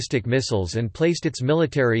additional ballistic missiles and placed its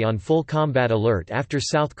military on full combat alert after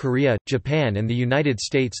South Korea, Japan and the United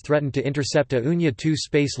States threatened to intercept a Unya-2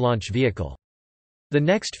 space launch vehicle. The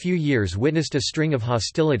next few years witnessed a string of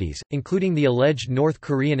hostilities, including the alleged North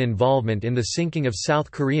Korean involvement in the sinking of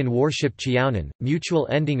South Korean warship Cheonan, mutual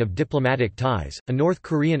ending of diplomatic ties, a North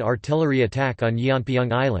Korean artillery attack on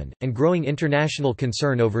Yeonpyeong Island, and growing international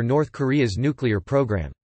concern over North Korea's nuclear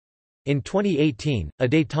program. In 2018, a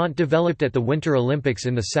détente developed at the Winter Olympics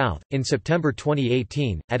in the South. In September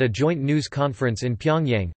 2018, at a joint news conference in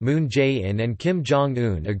Pyongyang, Moon Jae-in and Kim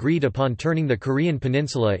Jong-un agreed upon turning the Korean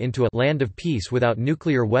peninsula into a land of peace without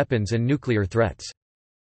nuclear weapons and nuclear threats.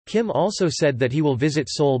 Kim also said that he will visit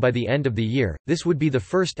Seoul by the end of the year. This would be the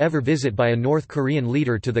first ever visit by a North Korean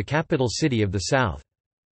leader to the capital city of the South.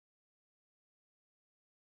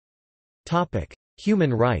 Topic: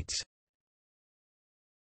 Human rights.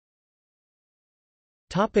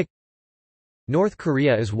 North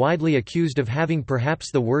Korea is widely accused of having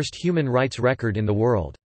perhaps the worst human rights record in the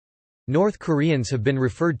world. North Koreans have been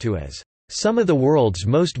referred to as some of the world's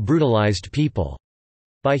most brutalized people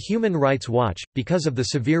by Human Rights Watch, because of the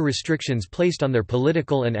severe restrictions placed on their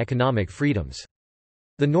political and economic freedoms.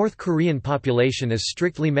 The North Korean population is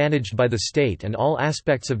strictly managed by the state and all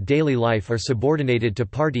aspects of daily life are subordinated to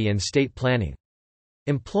party and state planning.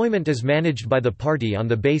 Employment is managed by the party on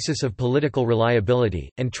the basis of political reliability,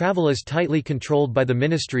 and travel is tightly controlled by the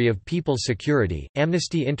Ministry of People's Security.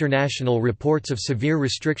 Amnesty International reports of severe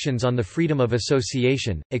restrictions on the freedom of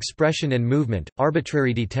association, expression and movement,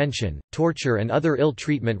 arbitrary detention, torture, and other ill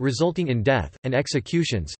treatment resulting in death, and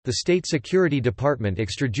executions. The State Security Department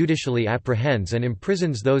extrajudicially apprehends and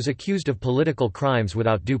imprisons those accused of political crimes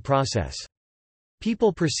without due process.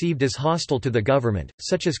 People perceived as hostile to the government,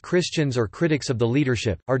 such as Christians or critics of the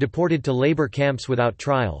leadership, are deported to labor camps without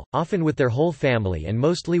trial, often with their whole family and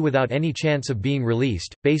mostly without any chance of being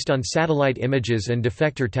released. Based on satellite images and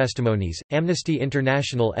defector testimonies, Amnesty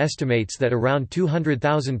International estimates that around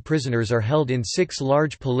 200,000 prisoners are held in 6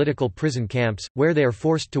 large political prison camps, where they are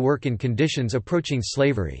forced to work in conditions approaching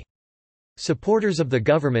slavery. Supporters of the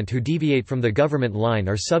government who deviate from the government line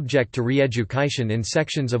are subject to re-education in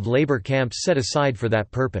sections of labor camps set aside for that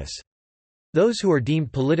purpose. Those who are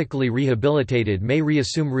deemed politically rehabilitated may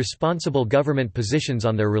reassume responsible government positions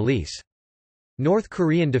on their release. North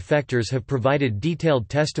Korean defectors have provided detailed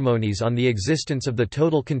testimonies on the existence of the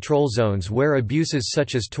total control zones where abuses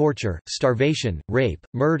such as torture, starvation, rape,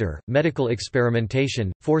 murder, medical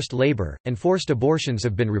experimentation, forced labor, and forced abortions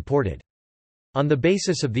have been reported. On the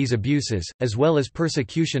basis of these abuses, as well as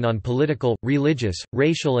persecution on political, religious,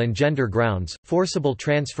 racial and gender grounds, forcible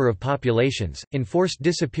transfer of populations, enforced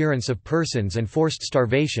disappearance of persons and forced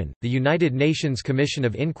starvation, the United Nations Commission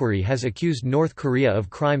of Inquiry has accused North Korea of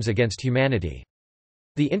crimes against humanity.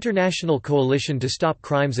 The International Coalition to Stop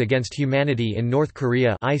Crimes Against Humanity in North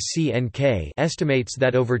Korea estimates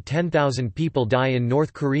that over 10,000 people die in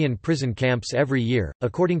North Korean prison camps every year.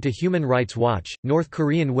 According to Human Rights Watch, North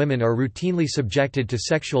Korean women are routinely subjected to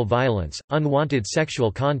sexual violence, unwanted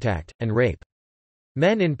sexual contact, and rape.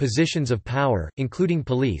 Men in positions of power, including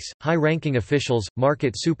police, high-ranking officials,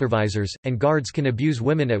 market supervisors, and guards can abuse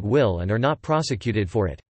women at will and are not prosecuted for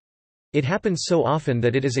it. It happens so often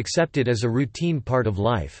that it is accepted as a routine part of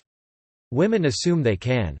life. Women assume they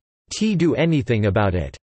can do anything about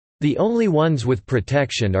it. The only ones with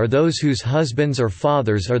protection are those whose husbands or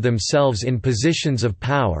fathers are themselves in positions of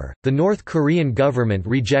power. The North Korean government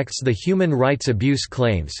rejects the human rights abuse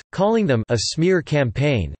claims, calling them a smear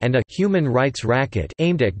campaign and a human rights racket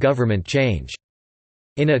aimed at government change.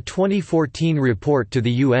 In a 2014 report to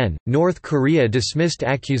the UN, North Korea dismissed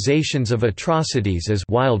accusations of atrocities as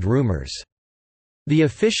wild rumors. The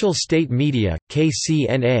official state media,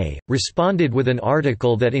 KCNA, responded with an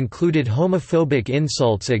article that included homophobic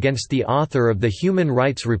insults against the author of the Human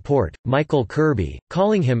Rights Report, Michael Kirby,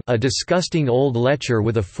 calling him a disgusting old lecher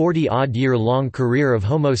with a 40-odd-year-long career of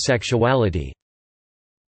homosexuality.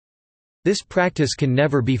 This practice can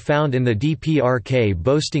never be found in the DPRK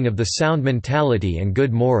boasting of the sound mentality and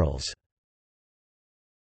good morals.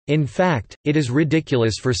 In fact, it is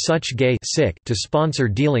ridiculous for such gay to sponsor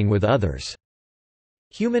dealing with others.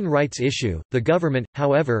 Human rights issue. The government,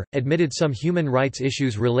 however, admitted some human rights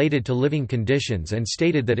issues related to living conditions and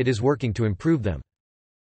stated that it is working to improve them.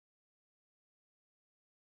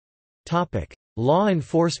 Topic: Law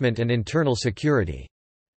enforcement and internal security.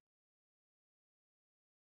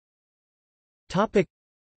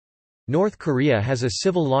 North Korea has a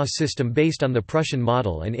civil law system based on the Prussian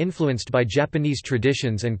model and influenced by Japanese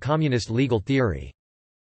traditions and communist legal theory.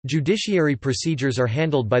 Judiciary procedures are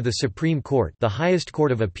handled by the Supreme Court, the highest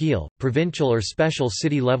court of appeal, provincial or special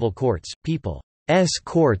city-level courts, People's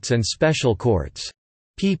Courts and special courts.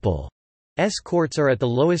 People's courts are at the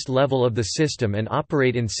lowest level of the system and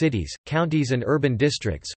operate in cities, counties and urban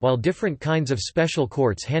districts, while different kinds of special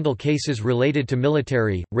courts handle cases related to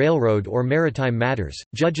military, railroad or maritime matters.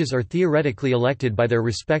 Judges are theoretically elected by their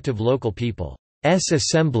respective local people's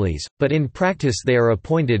assemblies, but in practice they are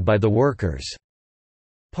appointed by the Workers'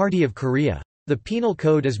 Party of Korea. The penal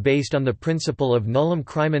code is based on the principle of nullum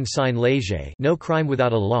crimen sine lege, no crime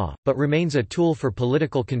without a law, but remains a tool for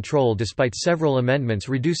political control despite several amendments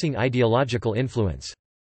reducing ideological influence.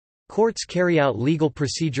 Courts carry out legal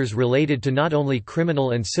procedures related to not only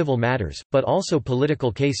criminal and civil matters, but also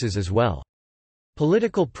political cases as well.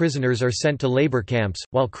 Political prisoners are sent to labor camps,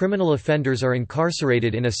 while criminal offenders are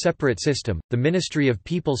incarcerated in a separate system. The Ministry of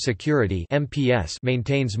People's Security (MPS)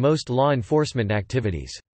 maintains most law enforcement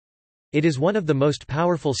activities. It is one of the most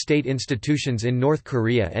powerful state institutions in North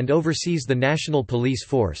Korea and oversees the national police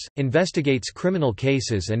force, investigates criminal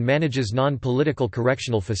cases and manages non-political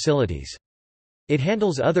correctional facilities. It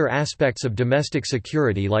handles other aspects of domestic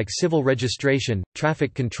security like civil registration,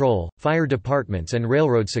 traffic control, fire departments and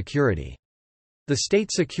railroad security. The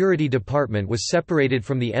State Security Department was separated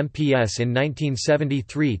from the MPS in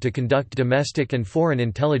 1973 to conduct domestic and foreign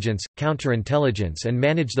intelligence, counterintelligence and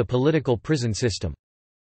manage the political prison system.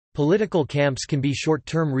 Political camps can be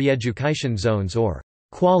short-term re-education zones or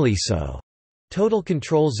kwaliso, total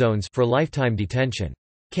control zones for lifetime detention.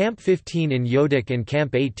 Camp 15 in Yeodik and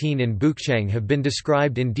Camp 18 in Bukchang have been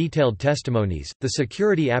described in detailed testimonies. The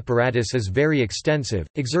security apparatus is very extensive,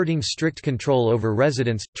 exerting strict control over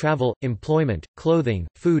residence, travel, employment, clothing,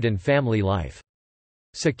 food and family life.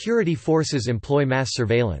 Security forces employ mass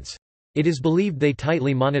surveillance. It is believed they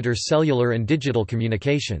tightly monitor cellular and digital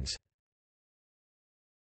communications.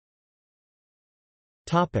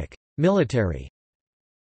 Military.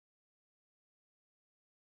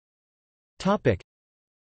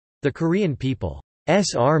 The Korean People's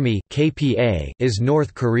Army (KPA) is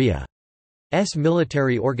North Korea's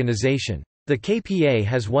military organization. The KPA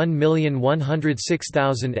has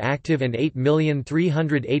 1,106,000 active and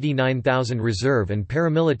 8,389,000 reserve and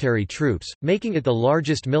paramilitary troops, making it the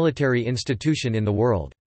largest military institution in the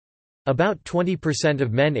world. About 20%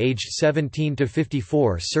 of men aged 17 to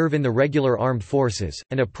 54 serve in the regular armed forces,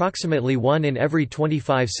 and approximately 1 in every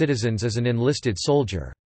 25 citizens is an enlisted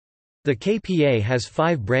soldier. The KPA has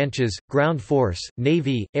 5 branches: Ground Force,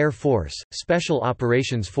 Navy, Air Force, Special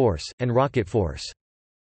Operations Force, and Rocket Force.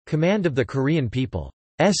 Command of the Korean People's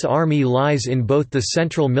Army lies in both the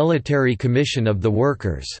Central Military Commission of the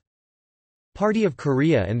Workers' Party of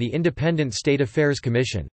Korea and the Independent State Affairs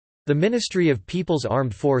Commission. The Ministry of People's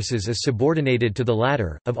Armed Forces is subordinated to the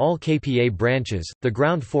latter. Of all KPA branches, the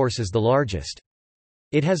ground force is the largest.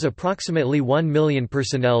 It has approximately 1 million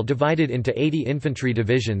personnel divided into 80 infantry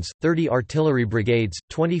divisions, 30 artillery brigades,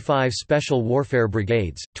 25 special warfare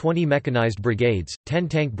brigades, 20 mechanized brigades, 10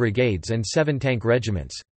 tank brigades and 7 tank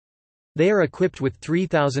regiments. They are equipped with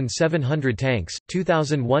 3,700 tanks,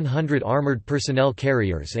 2,100 armored personnel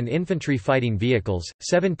carriers and infantry fighting vehicles,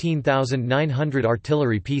 17,900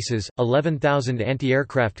 artillery pieces, 11,000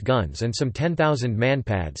 anti-aircraft guns and some 10,000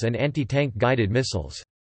 manpads and anti-tank guided missiles.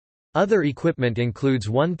 Other equipment includes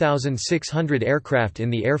 1,600 aircraft in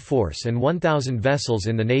the Air Force and 1,000 vessels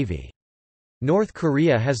in the Navy. North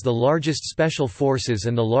Korea has the largest special forces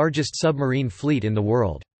and the largest submarine fleet in the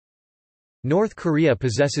world. North Korea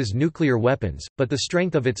possesses nuclear weapons, but the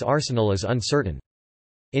strength of its arsenal is uncertain.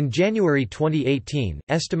 In January 2018,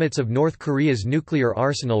 estimates of North Korea's nuclear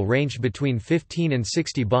arsenal ranged between 15 and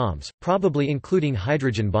 60 bombs, probably including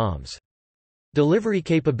hydrogen bombs. Delivery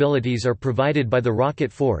capabilities are provided by the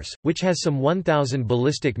Rocket Force, which has some 1,000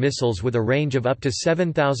 ballistic missiles with a range of up to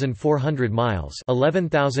 7,400 miles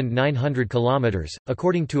 (11,900 kilometers).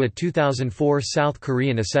 According to a 2004 South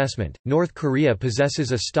Korean assessment, North Korea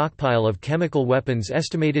possesses a stockpile of chemical weapons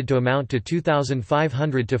estimated to amount to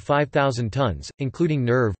 2,500 to 5,000 tons, including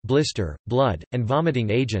nerve, blister, blood, and vomiting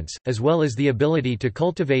agents, as well as the ability to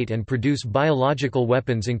cultivate and produce biological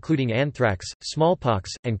weapons including anthrax, smallpox,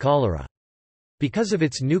 and cholera. Because of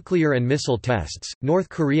its nuclear and missile tests, North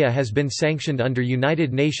Korea has been sanctioned under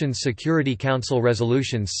United Nations Security Council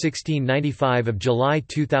Resolutions 1695 of July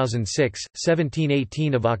 2006,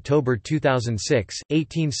 1718 of October 2006,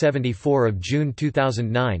 1874 of June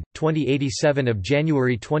 2009, 2087 of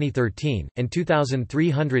January 2013, and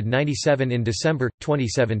 2397 in December,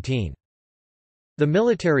 2017. The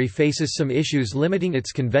military faces some issues limiting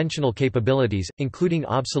its conventional capabilities, including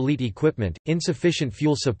obsolete equipment, insufficient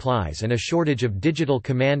fuel supplies and a shortage of digital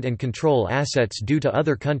command and control assets due to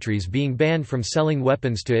other countries being banned from selling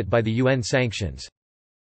weapons to it by the UN sanctions.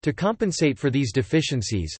 To compensate for these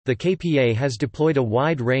deficiencies, the KPA has deployed a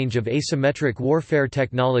wide range of asymmetric warfare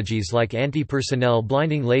technologies like anti-personnel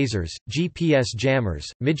blinding lasers, GPS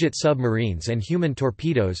jammers, midget submarines and human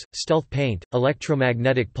torpedoes, stealth paint,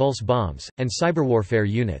 electromagnetic pulse bombs, and cyberwarfare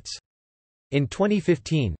units. In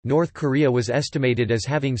 2015, North Korea was estimated as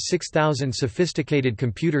having 6,000 sophisticated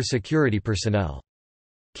computer security personnel.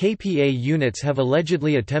 KPA units have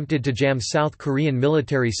allegedly attempted to jam South Korean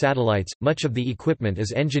military satellites. Much of the equipment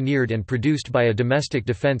is engineered and produced by a domestic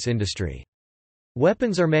defense industry.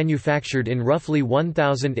 Weapons are manufactured in roughly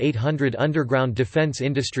 1,800 underground defense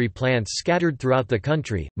industry plants scattered throughout the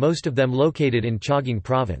country, most of them located in Chogyeong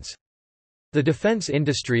Province. The defense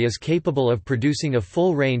industry is capable of producing a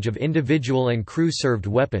full range of individual and crew-served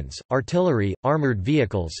weapons, artillery, armored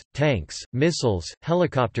vehicles, tanks, missiles,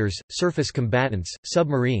 helicopters, surface combatants,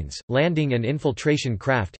 submarines, landing and infiltration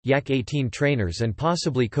craft, Yak-18 trainers and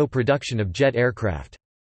possibly co-production of jet aircraft.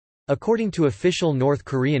 According to official North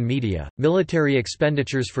Korean media, military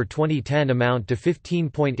expenditures for 2010 amount to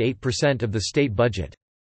 15.8% of the state budget.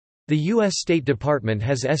 The U.S. State Department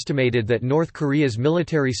has estimated that North Korea's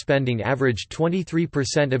military spending averaged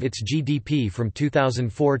 23% of its GDP from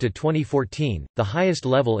 2004 to 2014, the highest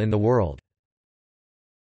level in the world.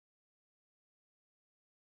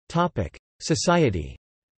 Society.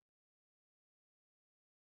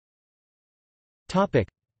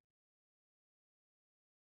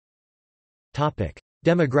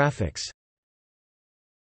 Demographics.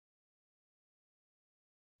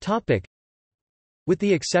 With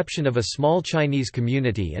the exception of a small Chinese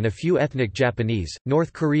community and a few ethnic Japanese,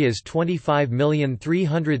 North Korea's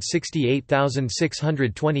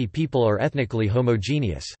 25,368,620 people are ethnically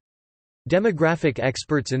homogeneous. Demographic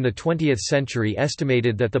experts in the 20th century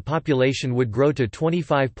estimated that the population would grow to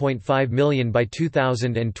 25.5 million by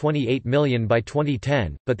 2000 and 28 million by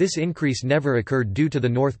 2010, but this increase never occurred due to the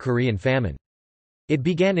North Korean famine. It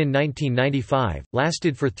began in 1995,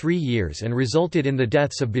 lasted for 3 years and resulted in the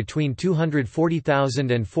deaths of between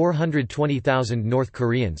 240,000 and 420,000 North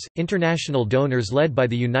Koreans. International donors led by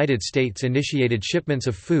the United States initiated shipments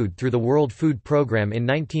of food through the World Food Program in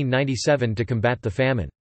 1997 to combat the famine.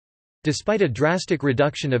 Despite a drastic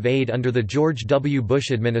reduction of aid under the George W. Bush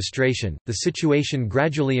administration, the situation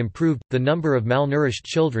gradually improved. The number of malnourished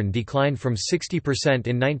children declined from 60%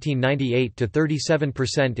 in 1998 to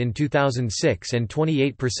 37% in 2006 and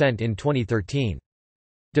 28% in 2013.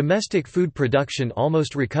 Domestic food production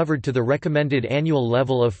almost recovered to the recommended annual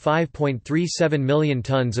level of 5.37 million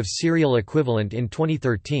tons of cereal equivalent in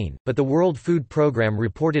 2013, but the World Food Programme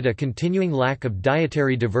reported a continuing lack of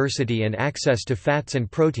dietary diversity and access to fats and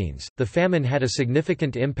proteins. The famine had a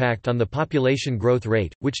significant impact on the population growth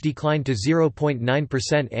rate, which declined to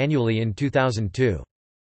 0.9% annually in 2002.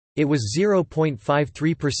 It was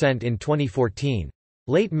 0.53% in 2014.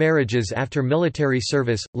 Late marriages after military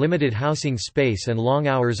service, limited housing space and long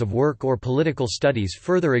hours of work or political studies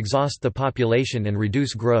further exhaust the population and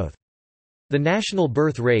reduce growth. The national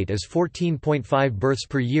birth rate is 14.5 births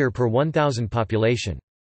per year per 1,000 population.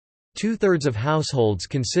 Two-thirds of households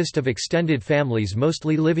consist of extended families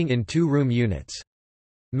mostly living in two-room units.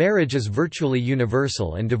 Marriage is virtually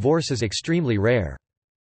universal and divorce is extremely rare.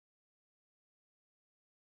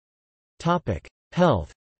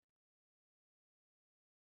 Health.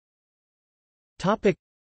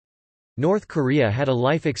 North Korea had a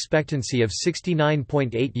life expectancy of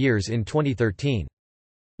 69.8 years in 2013.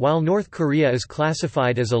 While North Korea is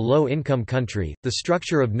classified as a low-income country, the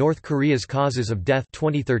structure of North Korea's causes of death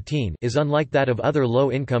 2013 is unlike that of other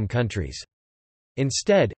low-income countries.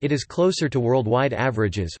 Instead, it is closer to worldwide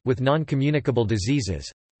averages, with non-communicable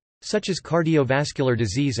diseases—such as cardiovascular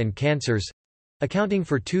disease and cancers, accounting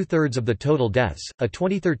for two-thirds of the total deaths. A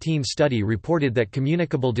 2013 study reported that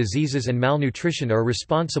communicable diseases and malnutrition are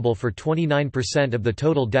responsible for 29% of the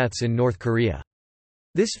total deaths in North Korea.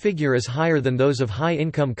 This figure is higher than those of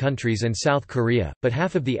high-income countries and South Korea, but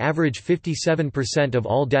half of the average 57% of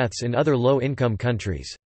all deaths in other low-income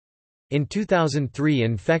countries. In 2003,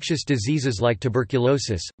 infectious diseases like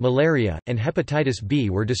tuberculosis, malaria, and hepatitis B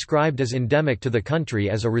were described as endemic to the country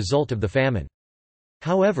as a result of the famine.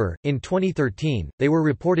 However, in 2013, they were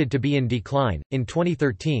reported to be in decline. In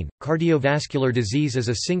 2013, cardiovascular disease as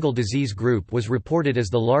a single disease group was reported as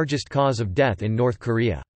the largest cause of death in North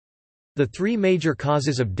Korea. The three major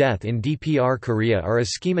causes of death in DPR Korea are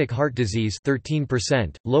ischemic heart disease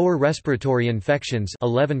 13%, lower respiratory infections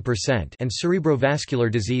 11%, and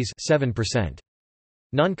cerebrovascular disease 7%.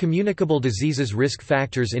 Non-communicable diseases risk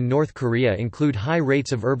factors in North Korea include high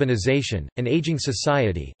rates of urbanization, an aging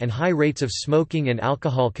society, and high rates of smoking and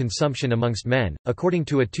alcohol consumption amongst men. According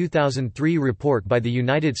to a 2003 report by the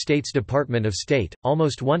United States Department of State,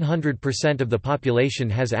 almost 100% of the population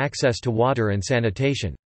has access to water and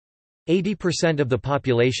sanitation. 80% of the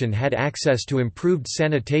population had access to improved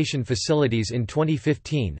sanitation facilities in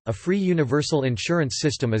 2015. A free universal insurance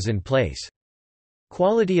system is in place.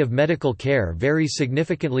 Quality of medical care varies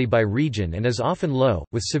significantly by region and is often low,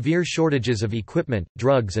 with severe shortages of equipment,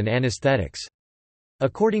 drugs and anesthetics.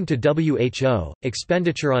 According to WHO,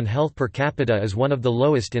 expenditure on health per capita is one of the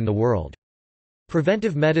lowest in the world.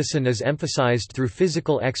 Preventive medicine is emphasized through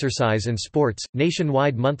physical exercise and sports,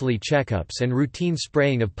 nationwide monthly checkups and routine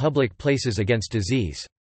spraying of public places against disease.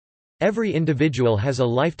 Every individual has a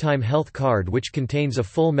lifetime health card which contains a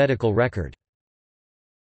full medical record.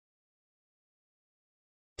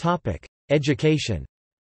 Education.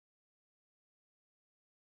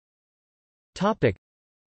 The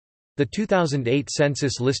 2008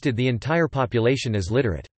 census listed the entire population as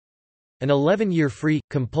literate. An 11-year free,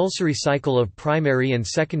 compulsory cycle of primary and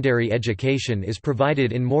secondary education is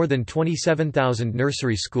provided in more than 27,000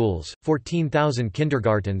 nursery schools, 14,000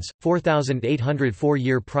 kindergartens, 4,800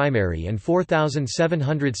 four-year primary and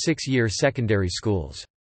 4,706-year secondary schools.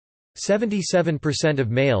 77%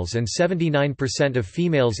 of males and 79% of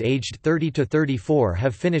females aged 30 to 34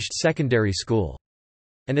 have finished secondary school.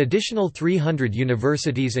 An additional 300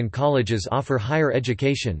 universities and colleges offer higher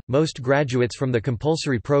education. Most graduates from the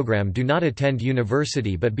compulsory program do not attend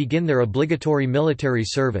university but begin their obligatory military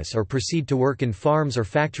service or proceed to work in farms or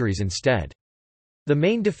factories instead. The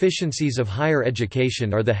main deficiencies of higher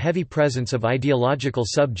education are the heavy presence of ideological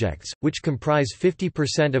subjects, which comprise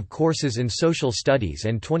 50% of courses in social studies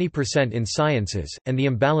and 20% in sciences, and the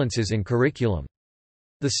imbalances in curriculum.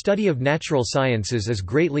 The study of natural sciences is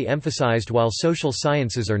greatly emphasized while social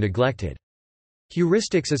sciences are neglected.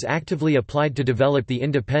 Heuristics is actively applied to develop the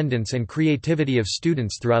independence and creativity of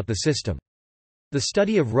students throughout the system. The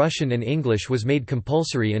study of Russian and English was made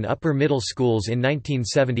compulsory in upper middle schools in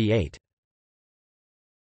 1978.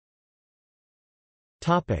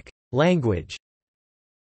 Language.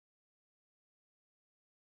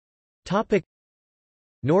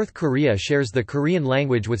 North Korea shares the Korean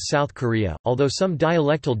language with South Korea, although some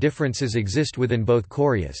dialectal differences exist within both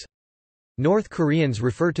Koreas. North Koreans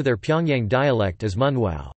refer to their Pyongyang dialect as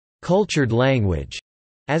Munwao, cultured language,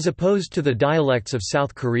 as opposed to the dialects of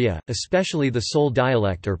South Korea, especially the Seoul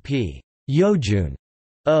dialect or P. Yojun,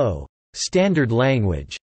 standard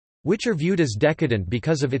language, which are viewed as decadent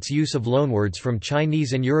because of its use of loanwords from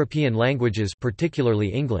Chinese and European languages, particularly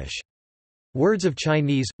English. Words of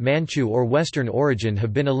Chinese, Manchu or Western origin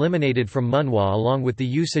have been eliminated from Munhwa along with the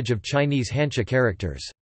usage of Chinese Hancha characters.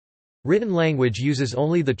 Written language uses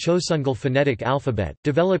only the Chosungal phonetic alphabet,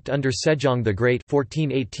 developed under Sejong the Great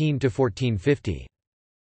 1418–1450.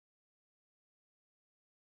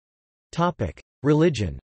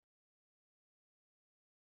 Religion.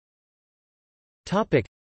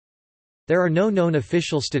 There are no known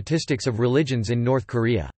official statistics of religions in North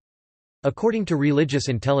Korea. According to Religious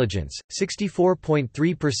Intelligence,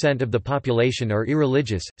 64.3% of the population are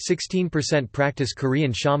irreligious, 16% practice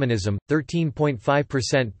Korean shamanism,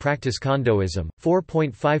 13.5% practice Kondoism,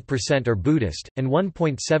 4.5% are Buddhist, and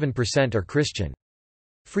 1.7% are Christian.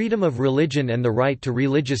 Freedom of religion and the right to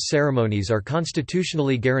religious ceremonies are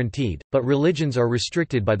constitutionally guaranteed, but religions are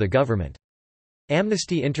restricted by the government.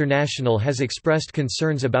 Amnesty International has expressed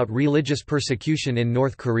concerns about religious persecution in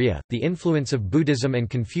North Korea. The influence of Buddhism and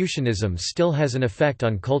Confucianism still has an effect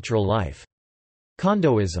on cultural life.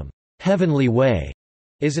 Kondoism, heavenly way,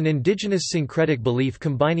 is an indigenous syncretic belief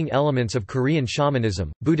combining elements of Korean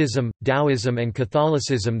shamanism, Buddhism, Taoism and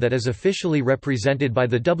Catholicism that is officially represented by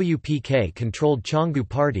the WPK-controlled Cheonggu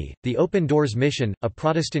Party. The Open Doors Mission, a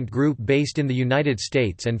Protestant group based in the United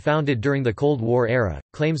States and founded during the Cold War era,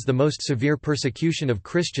 claims the most severe persecution of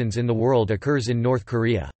Christians in the world occurs in North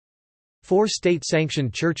Korea. 4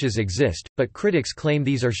 state-sanctioned churches exist, but critics claim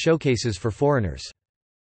these are showcases for foreigners.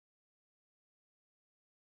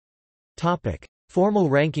 Formal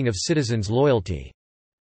ranking of citizens' loyalty.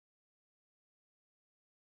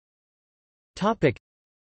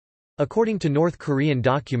 According to North Korean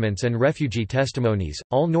documents and refugee testimonies,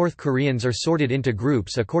 all North Koreans are sorted into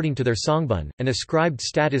groups according to their songbun, an ascribed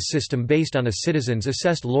status system based on a citizen's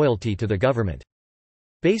assessed loyalty to the government.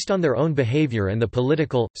 based on their own behavior and the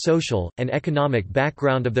political, social, and economic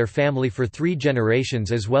background of their family for 3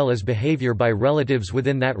 generations as well as behavior by relatives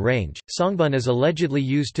within that range. Songbun is allegedly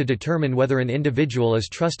used to determine whether an individual is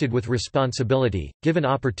trusted with responsibility, given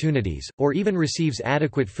opportunities, or even receives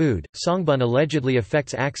adequate food. Songbun allegedly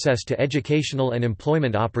affects access to educational and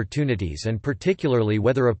employment opportunities and particularly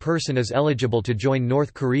whether a person is eligible to join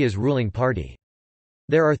North Korea's ruling party.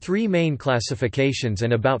 There are 3 main classifications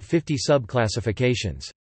and about 50 subclassifications.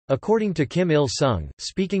 According to Kim Il-sung,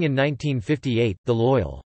 speaking in 1958, the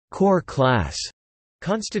loyal core class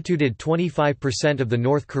constituted 25% of the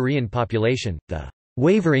North Korean population, the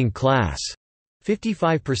wavering class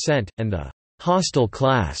 55%, and the hostile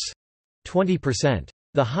class 20%.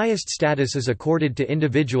 The highest status is accorded to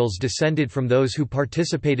individuals descended from those who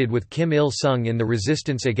participated with Kim Il-sung in the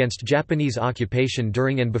resistance against Japanese occupation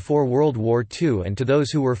during and before World War II and to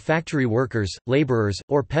those who were factory workers, laborers,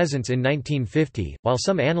 or peasants in 1950. While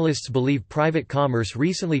some analysts believe private commerce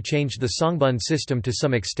recently changed the Songbun system to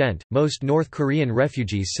some extent, most North Korean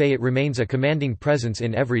refugees say it remains a commanding presence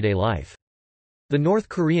in everyday life. The North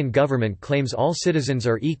Korean government claims all citizens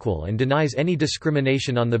are equal and denies any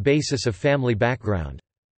discrimination on the basis of family background.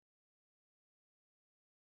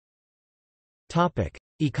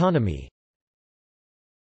 Economy.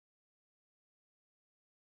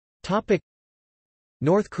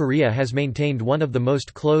 North Korea has maintained one of the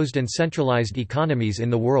most closed and centralized economies in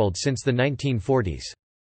the world since the 1940s.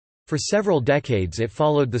 For several decades it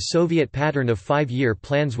followed the Soviet pattern of 5-year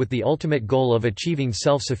plans with the ultimate goal of achieving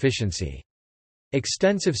self-sufficiency.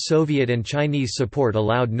 Extensive Soviet and Chinese support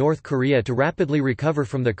allowed North Korea to rapidly recover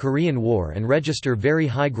from the Korean War and register very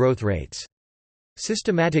high growth rates.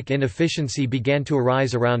 Systematic inefficiency began to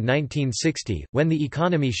arise around 1960, when the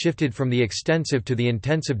economy shifted from the extensive to the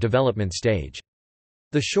intensive development stage.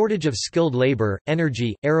 The shortage of skilled labor,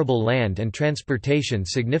 energy, arable land and transportation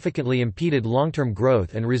significantly impeded long-term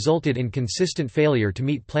growth and resulted in consistent failure to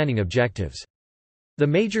meet planning objectives. The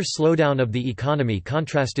major slowdown of the economy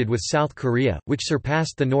contrasted with South Korea, which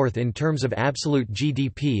surpassed the North in terms of absolute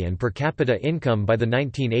GDP and per capita income by the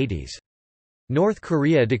 1980s. North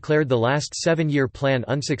Korea declared the last 7-year plan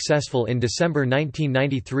unsuccessful in December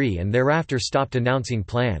 1993 and thereafter stopped announcing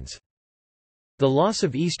plans. The loss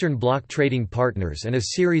of Eastern Bloc trading partners and a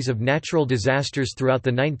series of natural disasters throughout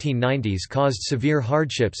the 1990s caused severe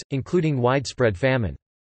hardships, including widespread famine.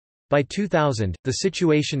 By 2000, the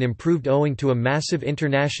situation improved owing to a massive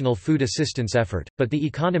international food assistance effort, but the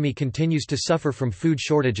economy continues to suffer from food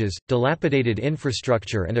shortages, dilapidated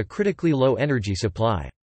infrastructure and a critically low energy supply.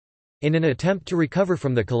 In an attempt to recover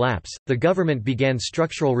from the collapse, the government began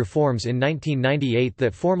structural reforms in 1998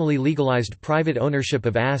 that formally legalized private ownership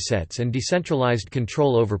of assets and decentralized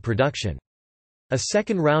control over production. A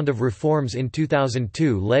second round of reforms in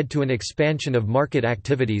 2002 led to an expansion of market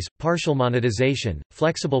activities, partial monetization,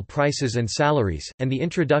 flexible prices and salaries, and the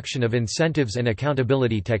introduction of incentives and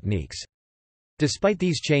accountability techniques. Despite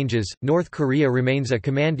these changes, North Korea remains a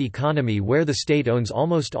command economy where the state owns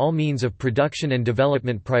almost all means of production and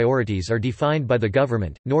development priorities are defined by the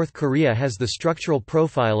government. North Korea has the structural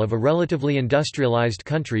profile of a relatively industrialized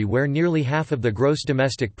country where nearly half of the gross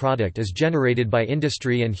domestic product is generated by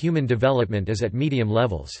industry and human development is at medium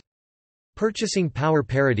levels. Purchasing power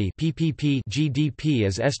parity (PPP) GDP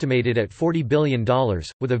is estimated at $40 billion,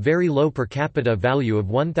 with a very low per capita value of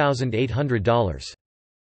 $1,800.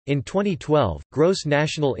 In 2012, gross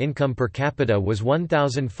national income per capita was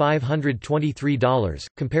 $1,523,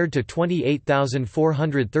 compared to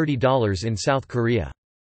 $28,430 in South Korea.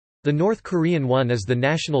 The North Korean won is the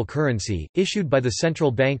national currency, issued by the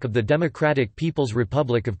Central Bank of the Democratic People's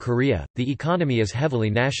Republic of Korea. The economy is heavily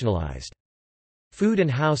nationalized. Food and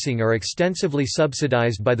housing are extensively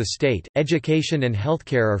subsidized by the state, education and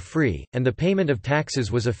healthcare are free, and the payment of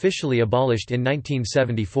taxes was officially abolished in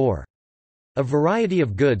 1974. A variety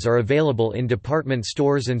of goods are available in department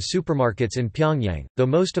stores and supermarkets in Pyongyang, though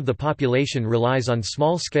most of the population relies on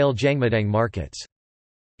small-scale jangmadang markets.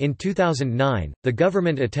 In 2009, the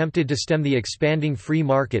government attempted to stem the expanding free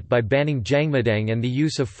market by banning jangmadang and the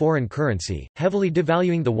use of foreign currency, heavily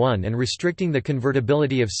devaluing the won and restricting the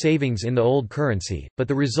convertibility of savings in the old currency, but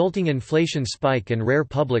the resulting inflation spike and rare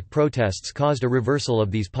public protests caused a reversal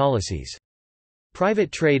of these policies.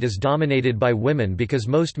 Private trade is dominated by women because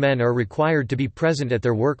most men are required to be present at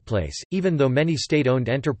their workplace, even though many state-owned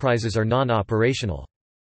enterprises are non-operational.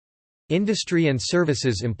 Industry and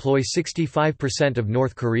services employ 65% of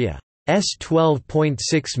North Korea's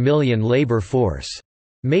 12.6 million labor force.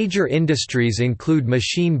 Major industries include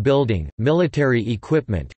machine building, military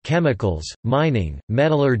equipment, chemicals, mining,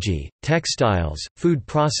 metallurgy, textiles, food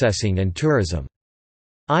processing and tourism.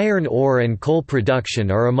 Iron ore and coal production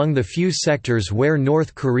are among the few sectors where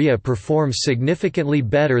North Korea performs significantly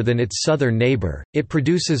better than its southern neighbor. It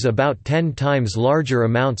produces about 10 times larger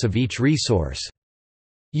amounts of each resource.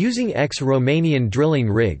 Using ex-Romanian drilling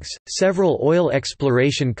rigs, several oil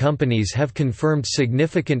exploration companies have confirmed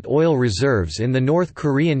significant oil reserves in the North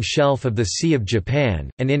Korean shelf of the Sea of Japan,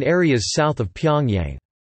 and in areas south of Pyongyang.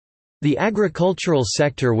 The agricultural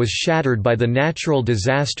sector was shattered by the natural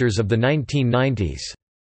disasters of the 1990s.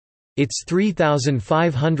 Its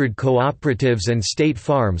 3,500 cooperatives and state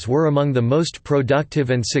farms were among the most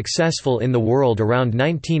productive and successful in the world around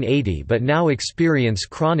 1980 but now experience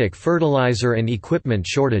chronic fertilizer and equipment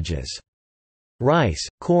shortages. Rice,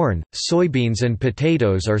 corn, soybeans and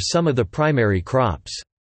potatoes are some of the primary crops.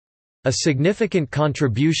 A significant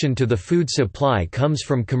contribution to the food supply comes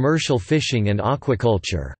from commercial fishing and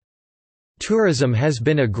aquaculture. Tourism has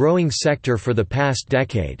been a growing sector for the past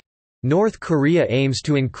decade. North Korea aims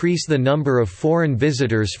to increase the number of foreign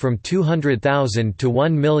visitors from 200,000 to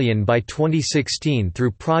 1 million by 2016 through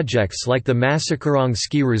projects like the Masakurong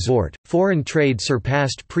Ski Resort. Foreign trade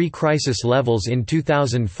surpassed pre-crisis levels in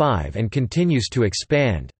 2005 and continues to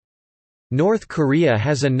expand. North Korea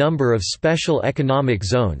has a number of special economic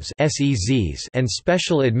zones (SEZs) and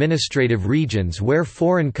special administrative regions where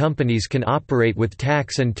foreign companies can operate with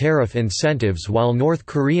tax and tariff incentives while North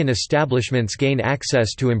Korean establishments gain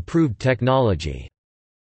access to improved technology.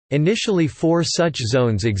 Initially 4 such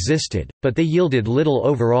zones existed, but they yielded little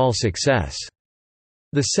overall success.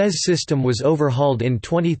 The SEZ system was overhauled in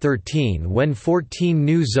 2013 when 14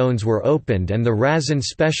 new zones were opened and the Razin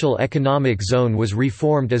Special Economic Zone was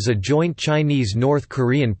reformed as a joint Chinese-North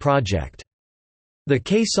Korean project. The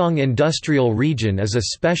Kaesong Industrial Region is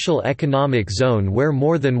a special economic zone where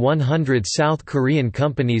more than 100 South Korean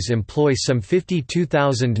companies employ some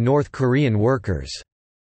 52,000 North Korean workers.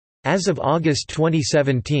 As of August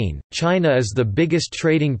 2017, China is the biggest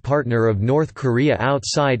trading partner of North Korea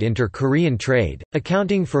outside inter-Korean trade,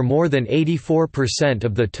 accounting for more than 84%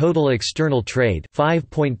 of the total external trade,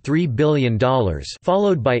 $5.3 billion,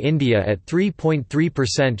 followed by India at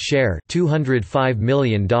 3.3% share, $205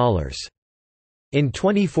 million. In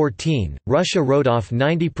 2014, Russia wrote off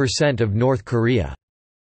 90% of North Korea's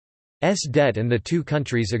debt and the two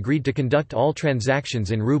countries agreed to conduct all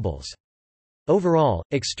transactions in rubles. Overall,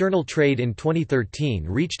 external trade in 2013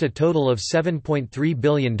 reached a total of $7.3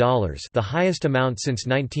 billion, the highest amount since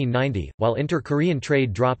 1990, while inter-Korean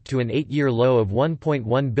trade dropped to an 8-year low of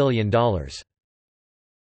 $1.1 billion.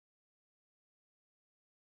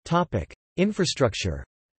 Topic: Infrastructure.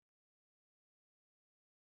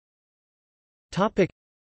 Topic: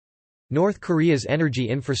 North Korea's energy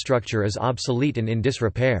infrastructure is obsolete and in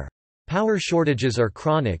disrepair. Power shortages are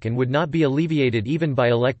chronic and would not be alleviated even by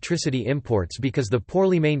electricity imports because the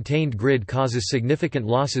poorly maintained grid causes significant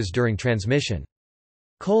losses during transmission.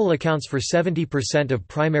 Coal accounts for 70% of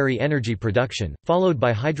primary energy production, followed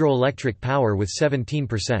by hydroelectric power with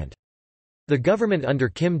 17%. The government under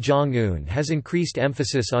Kim Jong-un has increased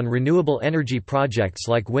emphasis on renewable energy projects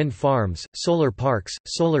like wind farms, solar parks,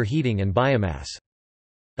 solar heating and biomass.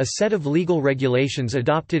 A set of legal regulations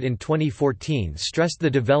adopted in 2014 stressed the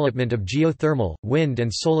development of geothermal, wind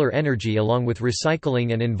and solar energy along with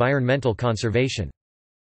recycling and environmental conservation.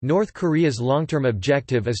 North Korea's long-term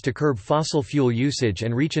objective is to curb fossil fuel usage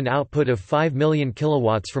and reach an output of 5 million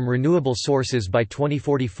kilowatts from renewable sources by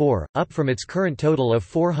 2044, up from its current total of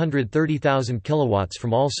 430,000 kilowatts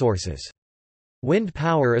from all sources. Wind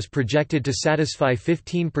power is projected to satisfy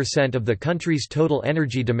 15% of the country's total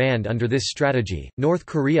energy demand under this strategy. North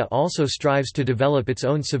Korea also strives to develop its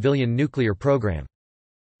own civilian nuclear program.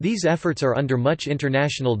 These efforts are under much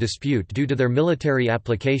international dispute due to their military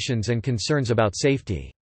applications and concerns about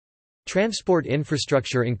safety. Transport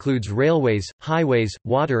infrastructure includes railways, highways,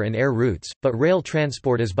 water and air routes, but rail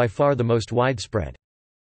transport is by far the most widespread.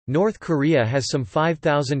 North Korea has some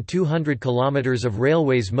 5,200 kilometers of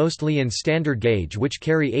railways mostly in standard gauge which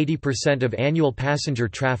carry 80% of annual passenger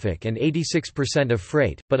traffic and 86% of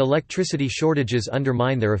freight, but electricity shortages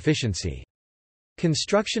undermine their efficiency.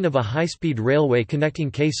 Construction of a high-speed railway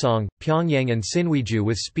connecting Kaesong, Pyongyang and Sinwiju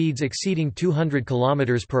with speeds exceeding 200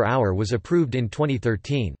 km per hour was approved in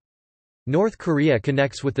 2013. North Korea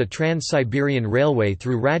connects with the Trans-Siberian Railway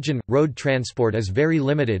through Rajan. Road transport is very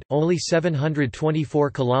limited, only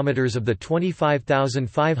 724 km of the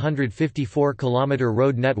 25,554 km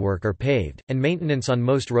road network are paved, and maintenance on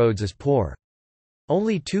most roads is poor.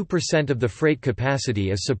 Only 2% of the freight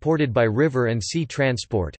capacity is supported by river and sea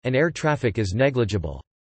transport, and air traffic is negligible.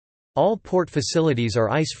 All port facilities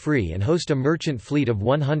are ice-free and host a merchant fleet of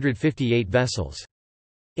 158 vessels.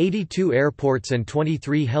 82 airports and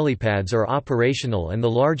 23 helipads are operational, and the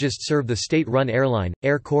largest serve the state-run airline,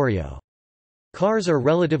 Air Koryo. Cars are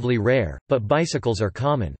relatively rare, but bicycles are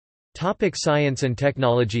common. Science and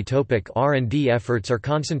technology. R&D efforts are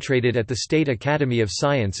concentrated at the State Academy of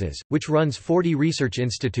Sciences, which runs 40 research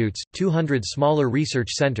institutes, 200 smaller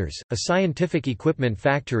research centers, a scientific equipment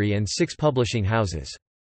factory and 6 publishing houses.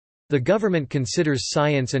 The government considers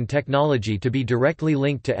science and technology to be directly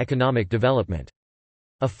linked to economic development.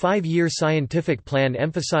 A 5-year scientific plan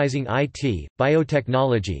emphasizing IT,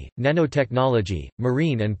 biotechnology, nanotechnology,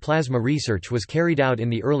 marine and plasma research was carried out in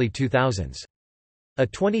the early 2000s. A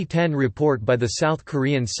 2010 report by the South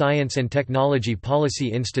Korean Science and Technology Policy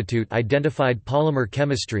Institute identified polymer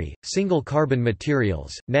chemistry, single carbon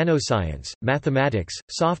materials, nanoscience, mathematics,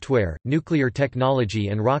 software, nuclear technology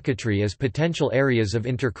and rocketry as potential areas of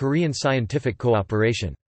inter-Korean scientific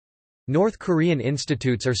cooperation. North Korean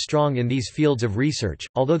institutes are strong in these fields of research,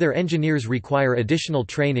 although their engineers require additional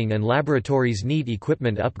training and laboratories need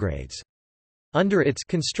equipment upgrades. Under its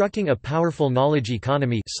 "Constructing a Powerful Knowledge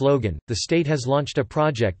Economy" slogan, the state has launched a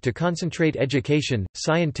project to concentrate education,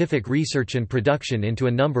 scientific research and production into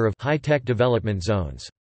a number of high-tech development zones.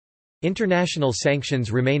 International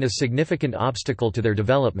sanctions remain a significant obstacle to their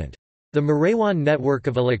development. The Marewan network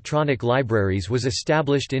of electronic libraries was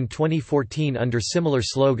established in 2014 under similar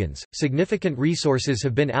slogans. Significant resources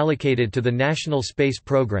have been allocated to the National Space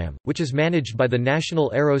Program, which is managed by the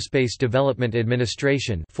National Aerospace Development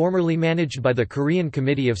Administration, formerly managed by the Korean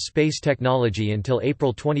Committee of Space Technology until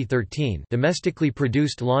April 2013. Domestically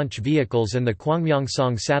produced launch vehicles and the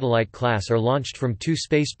Kwangmyongsong satellite class are launched from 2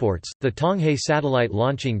 spaceports, the Tonghae Satellite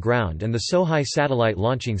Launching Ground and the Sohae Satellite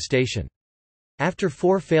Launching Station. After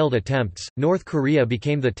 4 failed attempts, North Korea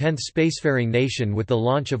became the 10th spacefaring nation with the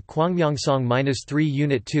launch of Kwangmyongsong-3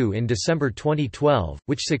 Unit 2 in December 2012,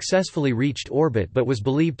 which successfully reached orbit but was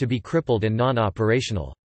believed to be crippled and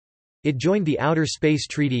non-operational. It joined the Outer Space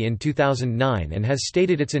Treaty in 2009 and has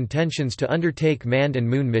stated its intentions to undertake manned and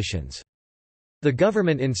moon missions. The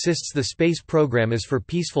government insists the space program is for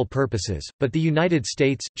peaceful purposes, but the United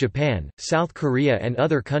States, Japan, South Korea, and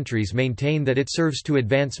other countries maintain that it serves to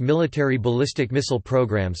advance military ballistic missile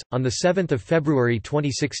programs. On 7 February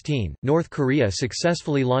 2016, North Korea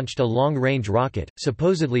successfully launched a long-range rocket,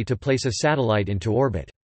 supposedly to place a satellite into orbit.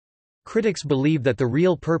 Critics believe that the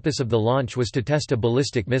real purpose of the launch was to test a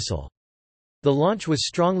ballistic missile. The launch was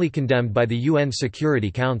strongly condemned by the UN Security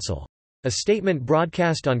Council. A statement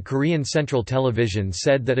broadcast on Korean Central Television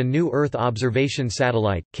said that a new Earth observation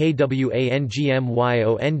satellite,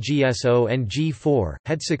 KWANGMYONGSONG-4,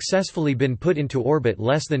 had successfully been put into orbit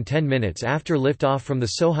less than 10 minutes after liftoff from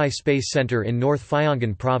the Sohae Space Center in North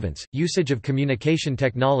Gyeonggi Province. Usage of communication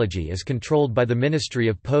technology is controlled by the Ministry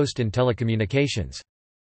of Post and Telecommunications.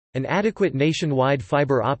 An adequate nationwide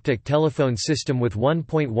fiber optic telephone system with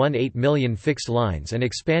 1.18 million fixed lines and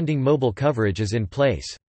expanding mobile coverage is in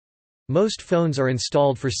place. Most phones are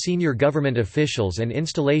installed for senior government officials and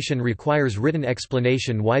installation requires written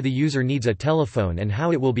explanation why the user needs a telephone and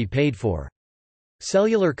how it will be paid for.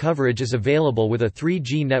 Cellular coverage is available with a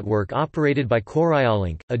 3G network operated by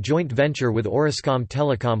Korealink, a joint venture with Orascom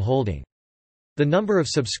Telecom Holding. The number of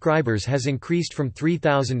subscribers has increased from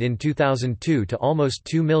 3,000 in 2002 to almost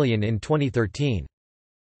 2 million in 2013.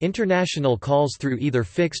 International calls through either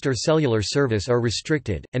fixed or cellular service are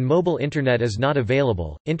restricted, and mobile Internet is not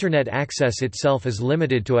available. Internet access itself is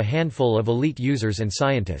limited to a handful of elite users and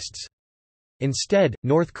scientists. Instead,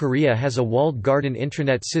 North Korea has a walled garden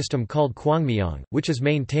intranet system called Kwangmyong, which is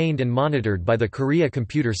maintained and monitored by the Korea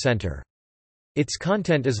Computer Center. Its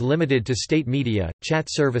content is limited to state media, chat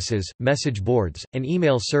services, message boards, an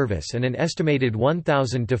email service and an estimated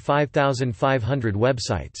 1,000 to 5,500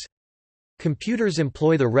 websites. Computers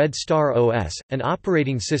employ the Red Star OS, an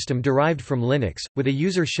operating system derived from Linux, with a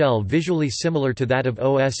user shell visually similar to that of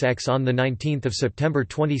OS X. On 19 September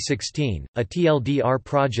 2016, a TLDR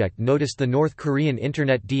project noticed the North Korean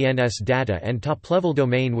Internet DNS data and top-level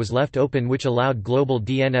domain was left open, which allowed global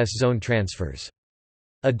DNS zone transfers.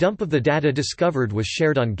 A dump of the data discovered was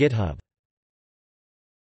shared on GitHub.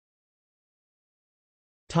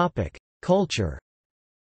 Culture.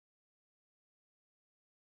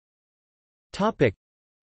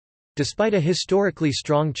 Despite a historically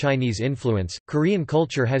strong Chinese influence, Korean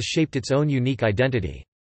culture has shaped its own unique identity.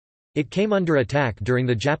 It came under attack during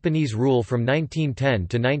the Japanese rule from 1910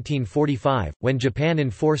 to 1945, when Japan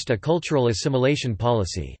enforced a cultural assimilation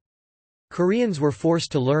policy. Koreans were forced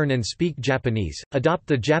to learn and speak Japanese, adopt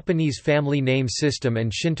the Japanese family name system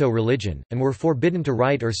and Shinto religion, and were forbidden to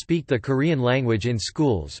write or speak the Korean language in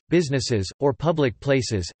schools, businesses, or public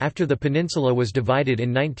places. After the peninsula was divided in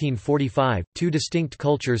 1945, two distinct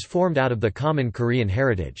cultures formed out of the common Korean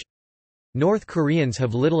heritage. North Koreans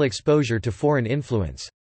have little exposure to foreign influence.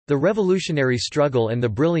 The revolutionary struggle and the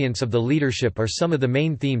brilliance of the leadership are some of the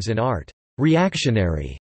main themes in art.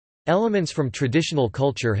 Reactionary elements from traditional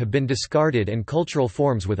culture have been discarded and cultural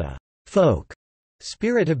forms with a folk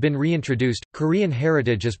spirit have been reintroduced. Korean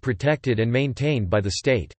heritage is protected and maintained by the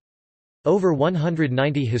state. Over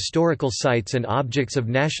 190 historical sites and objects of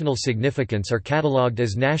national significance are catalogued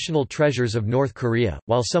as national treasures of North Korea,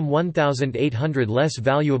 while some 1,800 less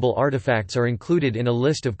valuable artifacts are included in a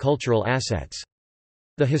list of cultural assets.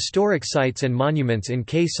 The historic sites and monuments in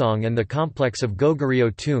Kaesong and the complex of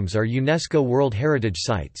Goguryeo tombs are UNESCO World Heritage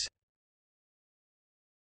Sites.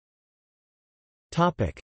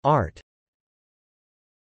 Art.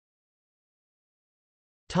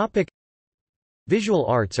 Visual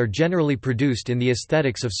arts are generally produced in the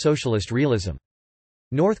aesthetics of socialist realism.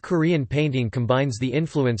 North Korean painting combines the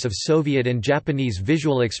influence of Soviet and Japanese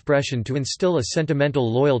visual expression to instill a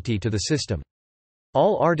sentimental loyalty to the system.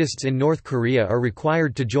 All artists in North Korea are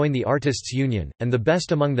required to join the Artists' Union, and the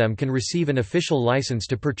best among them can receive an official license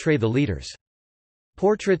to portray the leaders.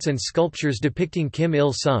 Portraits and sculptures depicting Kim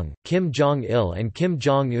Il-sung, Kim Jong-il and Kim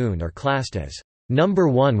Jong-un are classed as number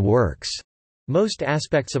 1 works. Most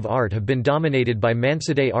aspects of art have been dominated by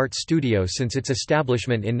Mansudae Art Studio since its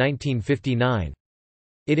establishment in 1959.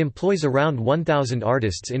 It employs around 1,000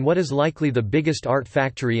 artists in what is likely the biggest art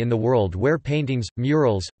factory in the world, where paintings,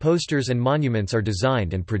 murals, posters and monuments are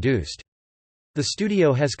designed and produced. The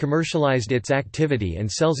studio has commercialized its activity and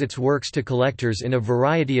sells its works to collectors in a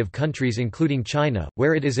variety of countries including China,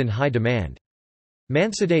 where it is in high demand.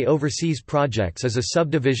 Mansudae Overseas Projects is a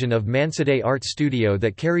subdivision of Mansudae Art Studio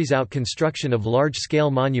that carries out construction of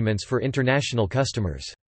large-scale monuments for international customers.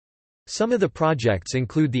 Some of the projects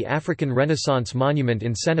include the African Renaissance Monument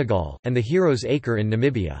in Senegal, and the Heroes' Acre in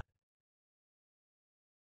Namibia.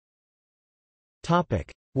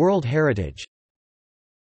 World Heritage.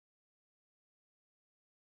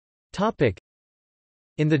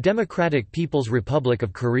 In the Democratic People's Republic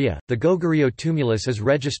of Korea, the Goguryeo tumulus is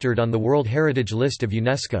registered on the World Heritage List of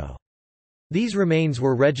UNESCO. These remains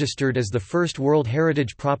were registered as the first World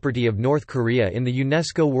Heritage Property of North Korea in the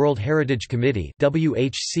UNESCO World Heritage Committee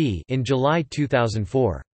 (WHC) in July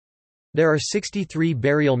 2004. There are 63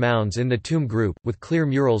 burial mounds in the tomb group, with clear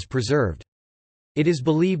murals preserved. It is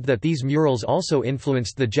believed that these murals also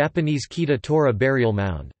influenced the Japanese Kita Tora burial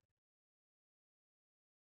mound.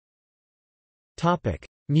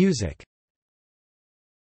 Music.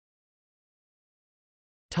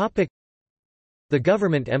 The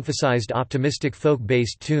government emphasized optimistic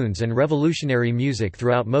folk-based tunes and revolutionary music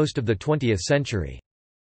throughout most of the 20th century.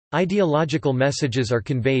 Ideological messages are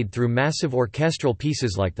conveyed through massive orchestral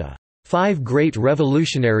pieces like the 5 Great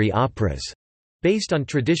Revolutionary Operas, based on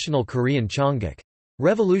traditional Korean Changguk.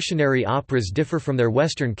 Revolutionary operas differ from their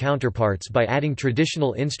Western counterparts by adding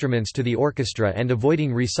traditional instruments to the orchestra and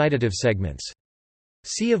avoiding recitative segments.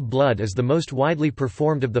 Sea of Blood is the most widely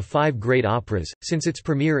performed of the 5 great operas. Since its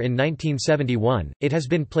premiere in 1971, it has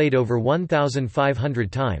been played over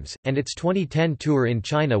 1,500 times, and its 2010 tour in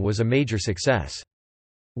China was a major success.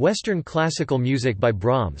 Western classical music by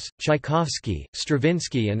Brahms, Tchaikovsky,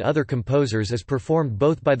 Stravinsky, and other composers is performed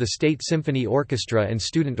both by the State Symphony Orchestra and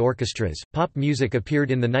student orchestras. Pop music appeared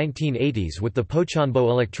in the 1980s with the Pochonbo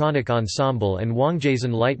Electronic Ensemble and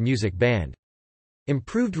Wangjaesan Light Music Band.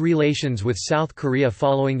 Improved relations with South Korea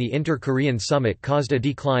following the Inter-Korean Summit caused a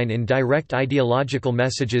decline in direct ideological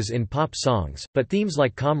messages in pop songs, but themes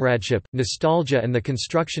like comradeship, nostalgia and the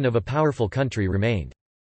construction of a powerful country remained.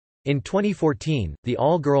 In 2014, the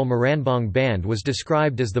all-girl Moranbong Band was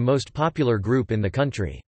described as the most popular group in the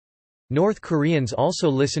country. North Koreans also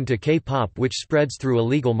listen to K-pop, which spreads through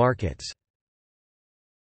illegal markets.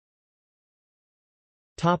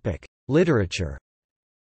 Literature.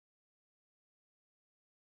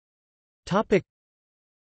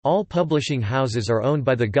 All publishing houses are owned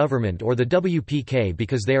by the government or the WPK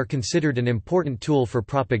because they are considered an important tool for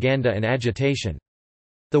propaganda and agitation.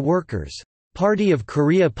 The Workers' Party of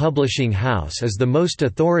Korea Publishing House is the most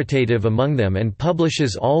authoritative among them and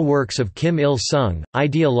publishes all works of Kim Il-sung,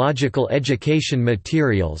 ideological education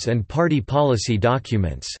materials and party policy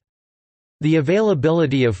documents. The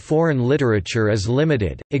availability of foreign literature is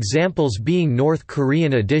limited, examples being North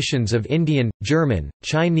Korean editions of Indian, German,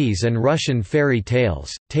 Chinese and Russian fairy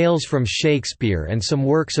tales, tales from Shakespeare and some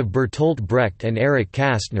works of Bertolt Brecht and Erich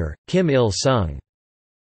Kästner. Kim Il-sung's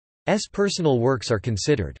personal works are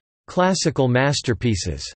considered classical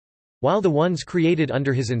masterpieces, while the ones created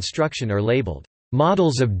under his instruction are labeled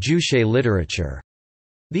models of Juche literature.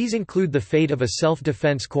 These include The Fate of a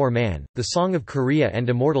Self-Defense Corps Man, The Song of Korea and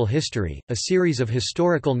Immortal History, a series of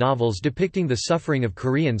historical novels depicting the suffering of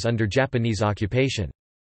Koreans under Japanese occupation.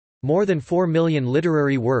 More than 4 million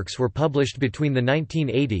literary works were published between the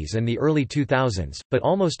 1980s and the early 2000s, but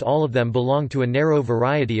almost all of them belong to a narrow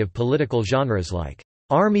variety of political genres like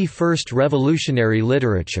Army First Revolutionary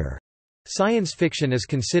literature. Science fiction is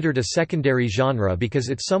considered a secondary genre because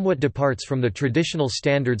it somewhat departs from the traditional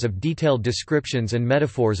standards of detailed descriptions and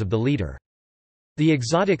metaphors of the leader. The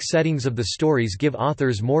exotic settings of the stories give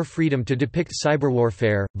authors more freedom to depict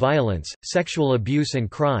cyberwarfare, violence, sexual abuse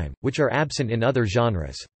and crime, which are absent in other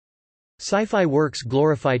genres. Sci-fi works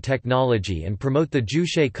glorify technology and promote the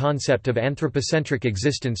Juche concept of anthropocentric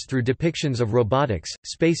existence through depictions of robotics,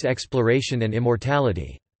 space exploration and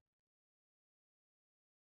immortality.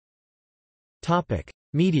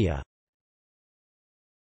 Media.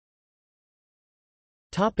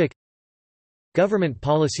 Government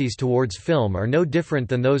policies towards film are no different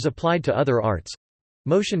than those applied to other arts.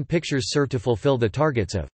 Motion pictures serve to fulfill the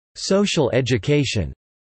targets of social education.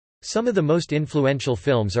 Some of the most influential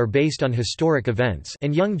films are based on historic events,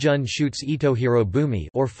 and Young Jun shoots Ito Hirobumi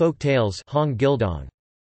or folk tales Hong Gildong.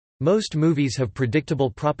 Most movies have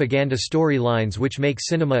predictable propaganda storylines which make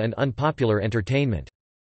cinema an unpopular entertainment.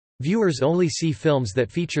 Viewers only see films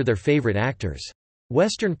that feature their favorite actors.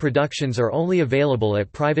 Western productions are only available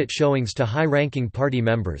at private showings to high-ranking party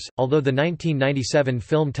members, although the 1997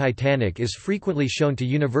 film Titanic is frequently shown to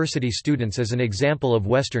university students as an example of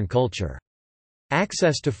Western culture.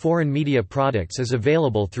 Access to foreign media products is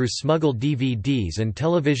available through smuggled DVDs and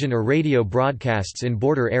television or radio broadcasts in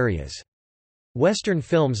border areas. Western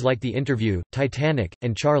films like The Interview, Titanic,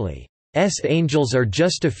 and Charlie's Angels are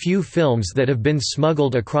just a few films that have been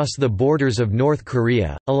smuggled across the borders of North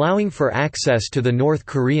Korea, allowing for access to the North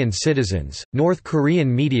Korean citizens. North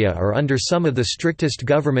Korean media are under some of the strictest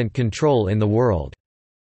government control in the world.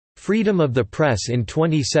 Freedom of the press in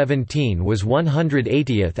 2017 was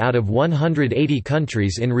 180th out of 180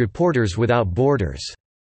 countries in Reporters Without Borders'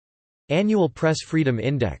 Annual Press Freedom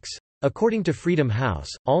Index. According to Freedom House,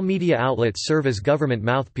 all media outlets serve as government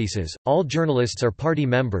mouthpieces, all journalists are party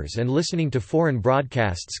members, and listening to foreign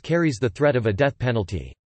broadcasts carries the threat of a death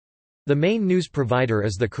penalty. The main news provider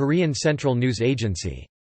is the Korean Central News Agency.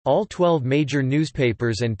 All 12 major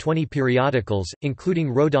newspapers and 20 periodicals, including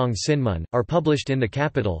Rodong Sinmun, are published in the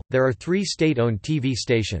capital. There are 3 state-owned TV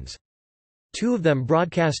stations. 2 of them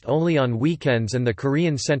broadcast only on weekends, and the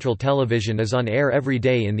Korean Central Television is on air every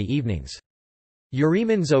day in the evenings.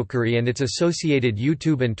 Uriminzokuri and its associated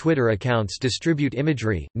YouTube and Twitter accounts distribute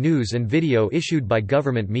imagery, news and video issued by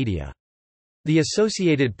government media. The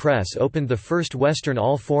Associated Press opened the first Western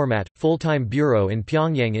all-format, full-time bureau in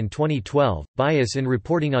Pyongyang in 2012. Bias in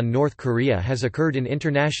reporting on North Korea has occurred in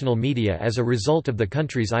international media as a result of the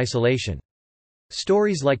country's isolation.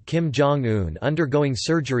 Stories like Kim Jong-un undergoing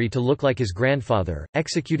surgery to look like his grandfather,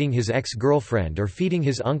 executing his ex-girlfriend or feeding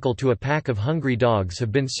his uncle to a pack of hungry dogs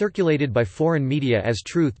have been circulated by foreign media as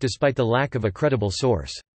truth despite the lack of a credible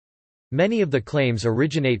source. Many of the claims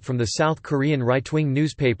originate from the South Korean right-wing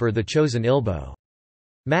newspaper The Chosun Ilbo.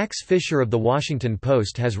 Max Fisher of The Washington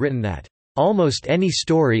Post has written that, "Almost any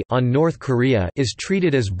story on North Korea is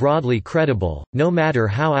treated as broadly credible, no matter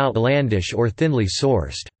how outlandish or thinly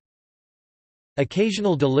sourced."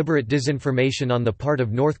 Occasional deliberate disinformation on the part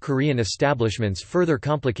of North Korean establishments further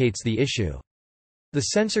complicates the issue. The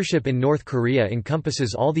censorship in North Korea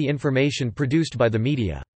encompasses all the information produced by the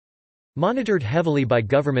media. Monitored heavily by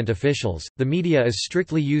government officials, the media is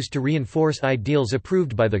strictly used to reinforce ideals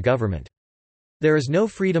approved by the government. There is no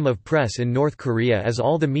freedom of press in North Korea as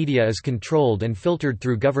all the media is controlled and filtered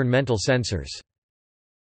through governmental censors.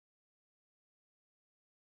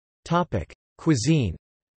 Cuisine.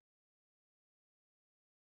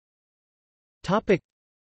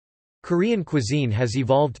 Korean cuisine has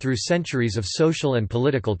evolved through centuries of social and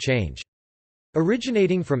political change.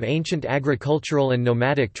 Originating from ancient agricultural and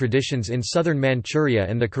nomadic traditions in southern Manchuria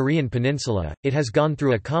and the Korean peninsula, it has gone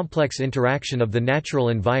through a complex interaction of the natural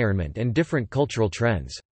environment and different cultural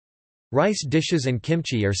trends. Rice dishes and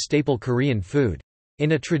kimchi are staple Korean food.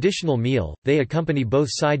 In a traditional meal, they accompany both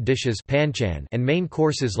side dishes panchan and main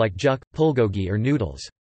courses like juk, bulgogi or noodles.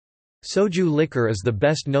 Soju liquor is the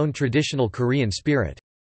best-known traditional Korean spirit.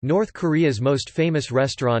 North Korea's most famous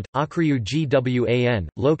restaurant, Akryu Gwan,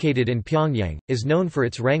 located in Pyongyang, is known for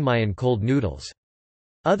its rangmyeon cold noodles.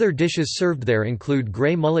 Other dishes served there include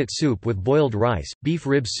gray mullet soup with boiled rice, beef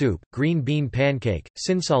rib soup, green bean pancake,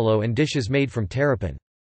 sinsalo and dishes made from terrapin.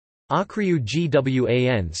 Akryu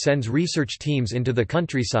Gwan sends research teams into the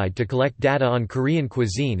countryside to collect data on Korean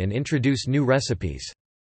cuisine and introduce new recipes.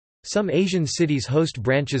 Some Asian cities host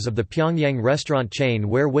branches of the Pyongyang restaurant chain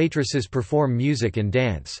where waitresses perform music and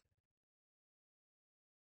dance.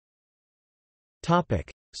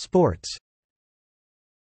 Sports.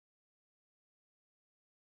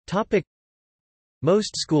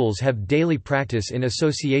 Most schools have daily practice in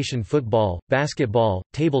association football, basketball,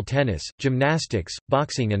 table tennis, gymnastics,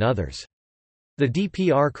 boxing and others. The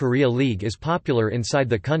DPR Korea League is popular inside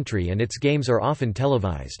the country and its games are often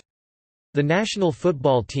televised. The national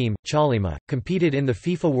football team, Chalima, competed in the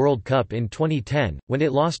FIFA World Cup in 2010, when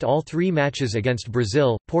it lost all 3 matches against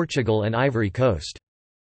Brazil, Portugal and Ivory Coast.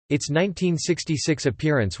 Its 1966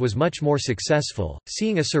 appearance was much more successful,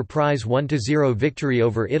 seeing a surprise 1-0 victory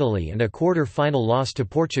over Italy and a quarter-final loss to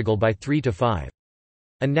Portugal by 3-5.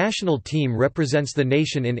 A national team represents the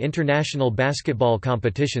nation in international basketball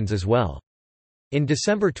competitions as well. In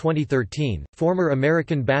December 2013, former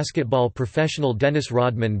American basketball professional Dennis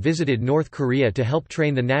Rodman visited North Korea to help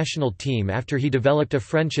train the national team after he developed a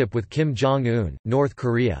friendship with Kim Jong-un. North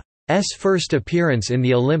Korea S first appearance in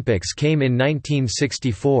the Olympics came in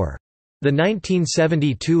 1964. The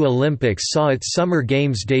 1972 Olympics saw its Summer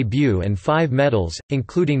Games debut and 5 medals,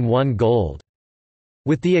 including 1 gold.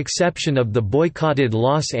 With the exception of the boycotted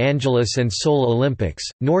Los Angeles and Seoul Olympics,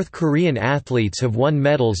 North Korean athletes have won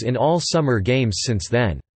medals in all Summer Games since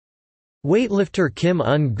then. Weightlifter Kim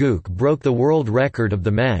Un-guk broke the world record of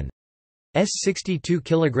the men's 62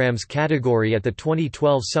 kg category at the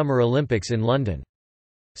 2012 Summer Olympics in London.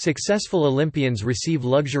 Successful Olympians receive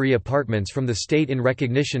luxury apartments from the state in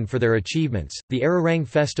recognition for their achievements. The Arirang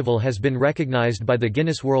Festival has been recognized by the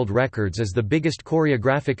Guinness World Records as the biggest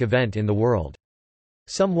choreographic event in the world.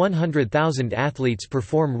 Some 100,000 athletes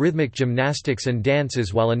perform rhythmic gymnastics and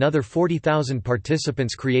dances while another 40,000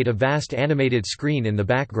 participants create a vast animated screen in the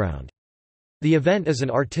background. The event is an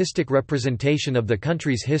artistic representation of the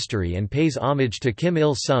country's history and pays homage to Kim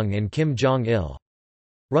Il-sung and Kim Jong-il.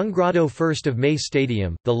 Runggrado 1st of May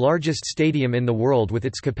Stadium, the largest stadium in the world with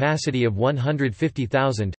its capacity of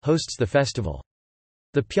 150,000, hosts the festival.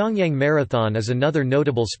 The Pyongyang Marathon is another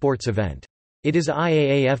notable sports event. It is a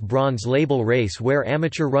IAAF bronze label race where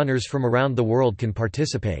amateur runners from around the world can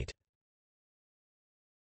participate.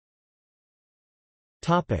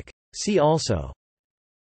 See also: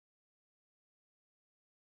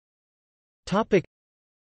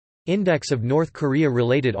 Index of North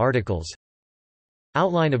Korea-related articles,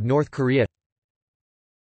 Outline of North Korea.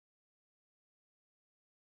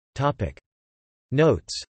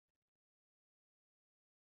 Notes.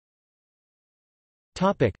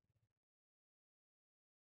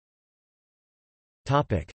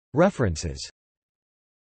 References.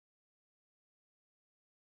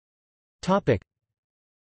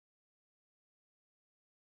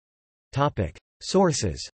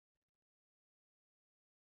 Sources.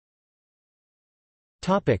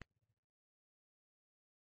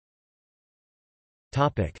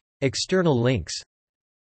 External links.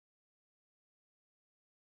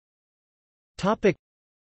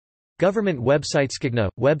 Government website. Skigna,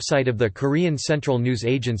 website of the Korean Central News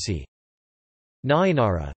Agency.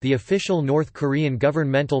 Nainara, the official North Korean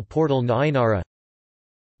governmental portal. Nainara.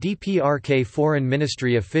 DPRK Foreign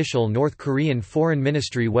Ministry official North Korean Foreign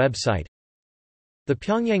Ministry website. The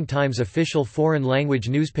Pyongyang Times official foreign language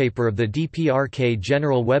newspaper of the DPRK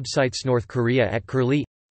general websites. North Korea at Curlie.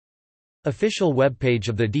 Official webpage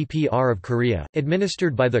of the DPR of Korea,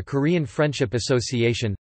 administered by the Korean Friendship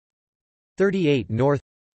Association. 38 North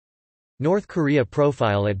Korea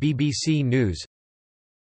profile at BBC News.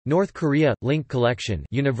 North Korea – link collection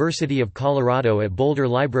University of Colorado at Boulder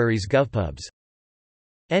Libraries. GovPubs.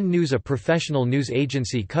 N-News, a professional news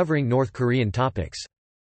agency covering North Korean topics.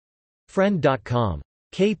 Friend.com.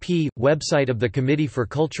 KP – website of the Committee for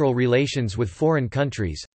Cultural Relations with Foreign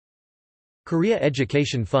Countries. Korea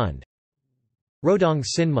Education Fund. Rodong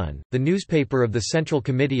Sinmun, the newspaper of the Central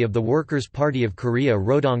Committee of the Workers' Party of Korea.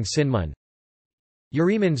 Rodong Sinmun.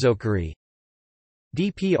 Urimanzokuri.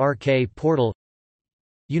 DPRK portal.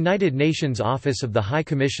 United Nations Office of the High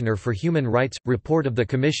Commissioner for Human Rights – report of the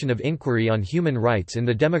Commission of Inquiry on Human Rights in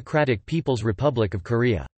the Democratic People's Republic of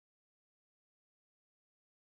Korea.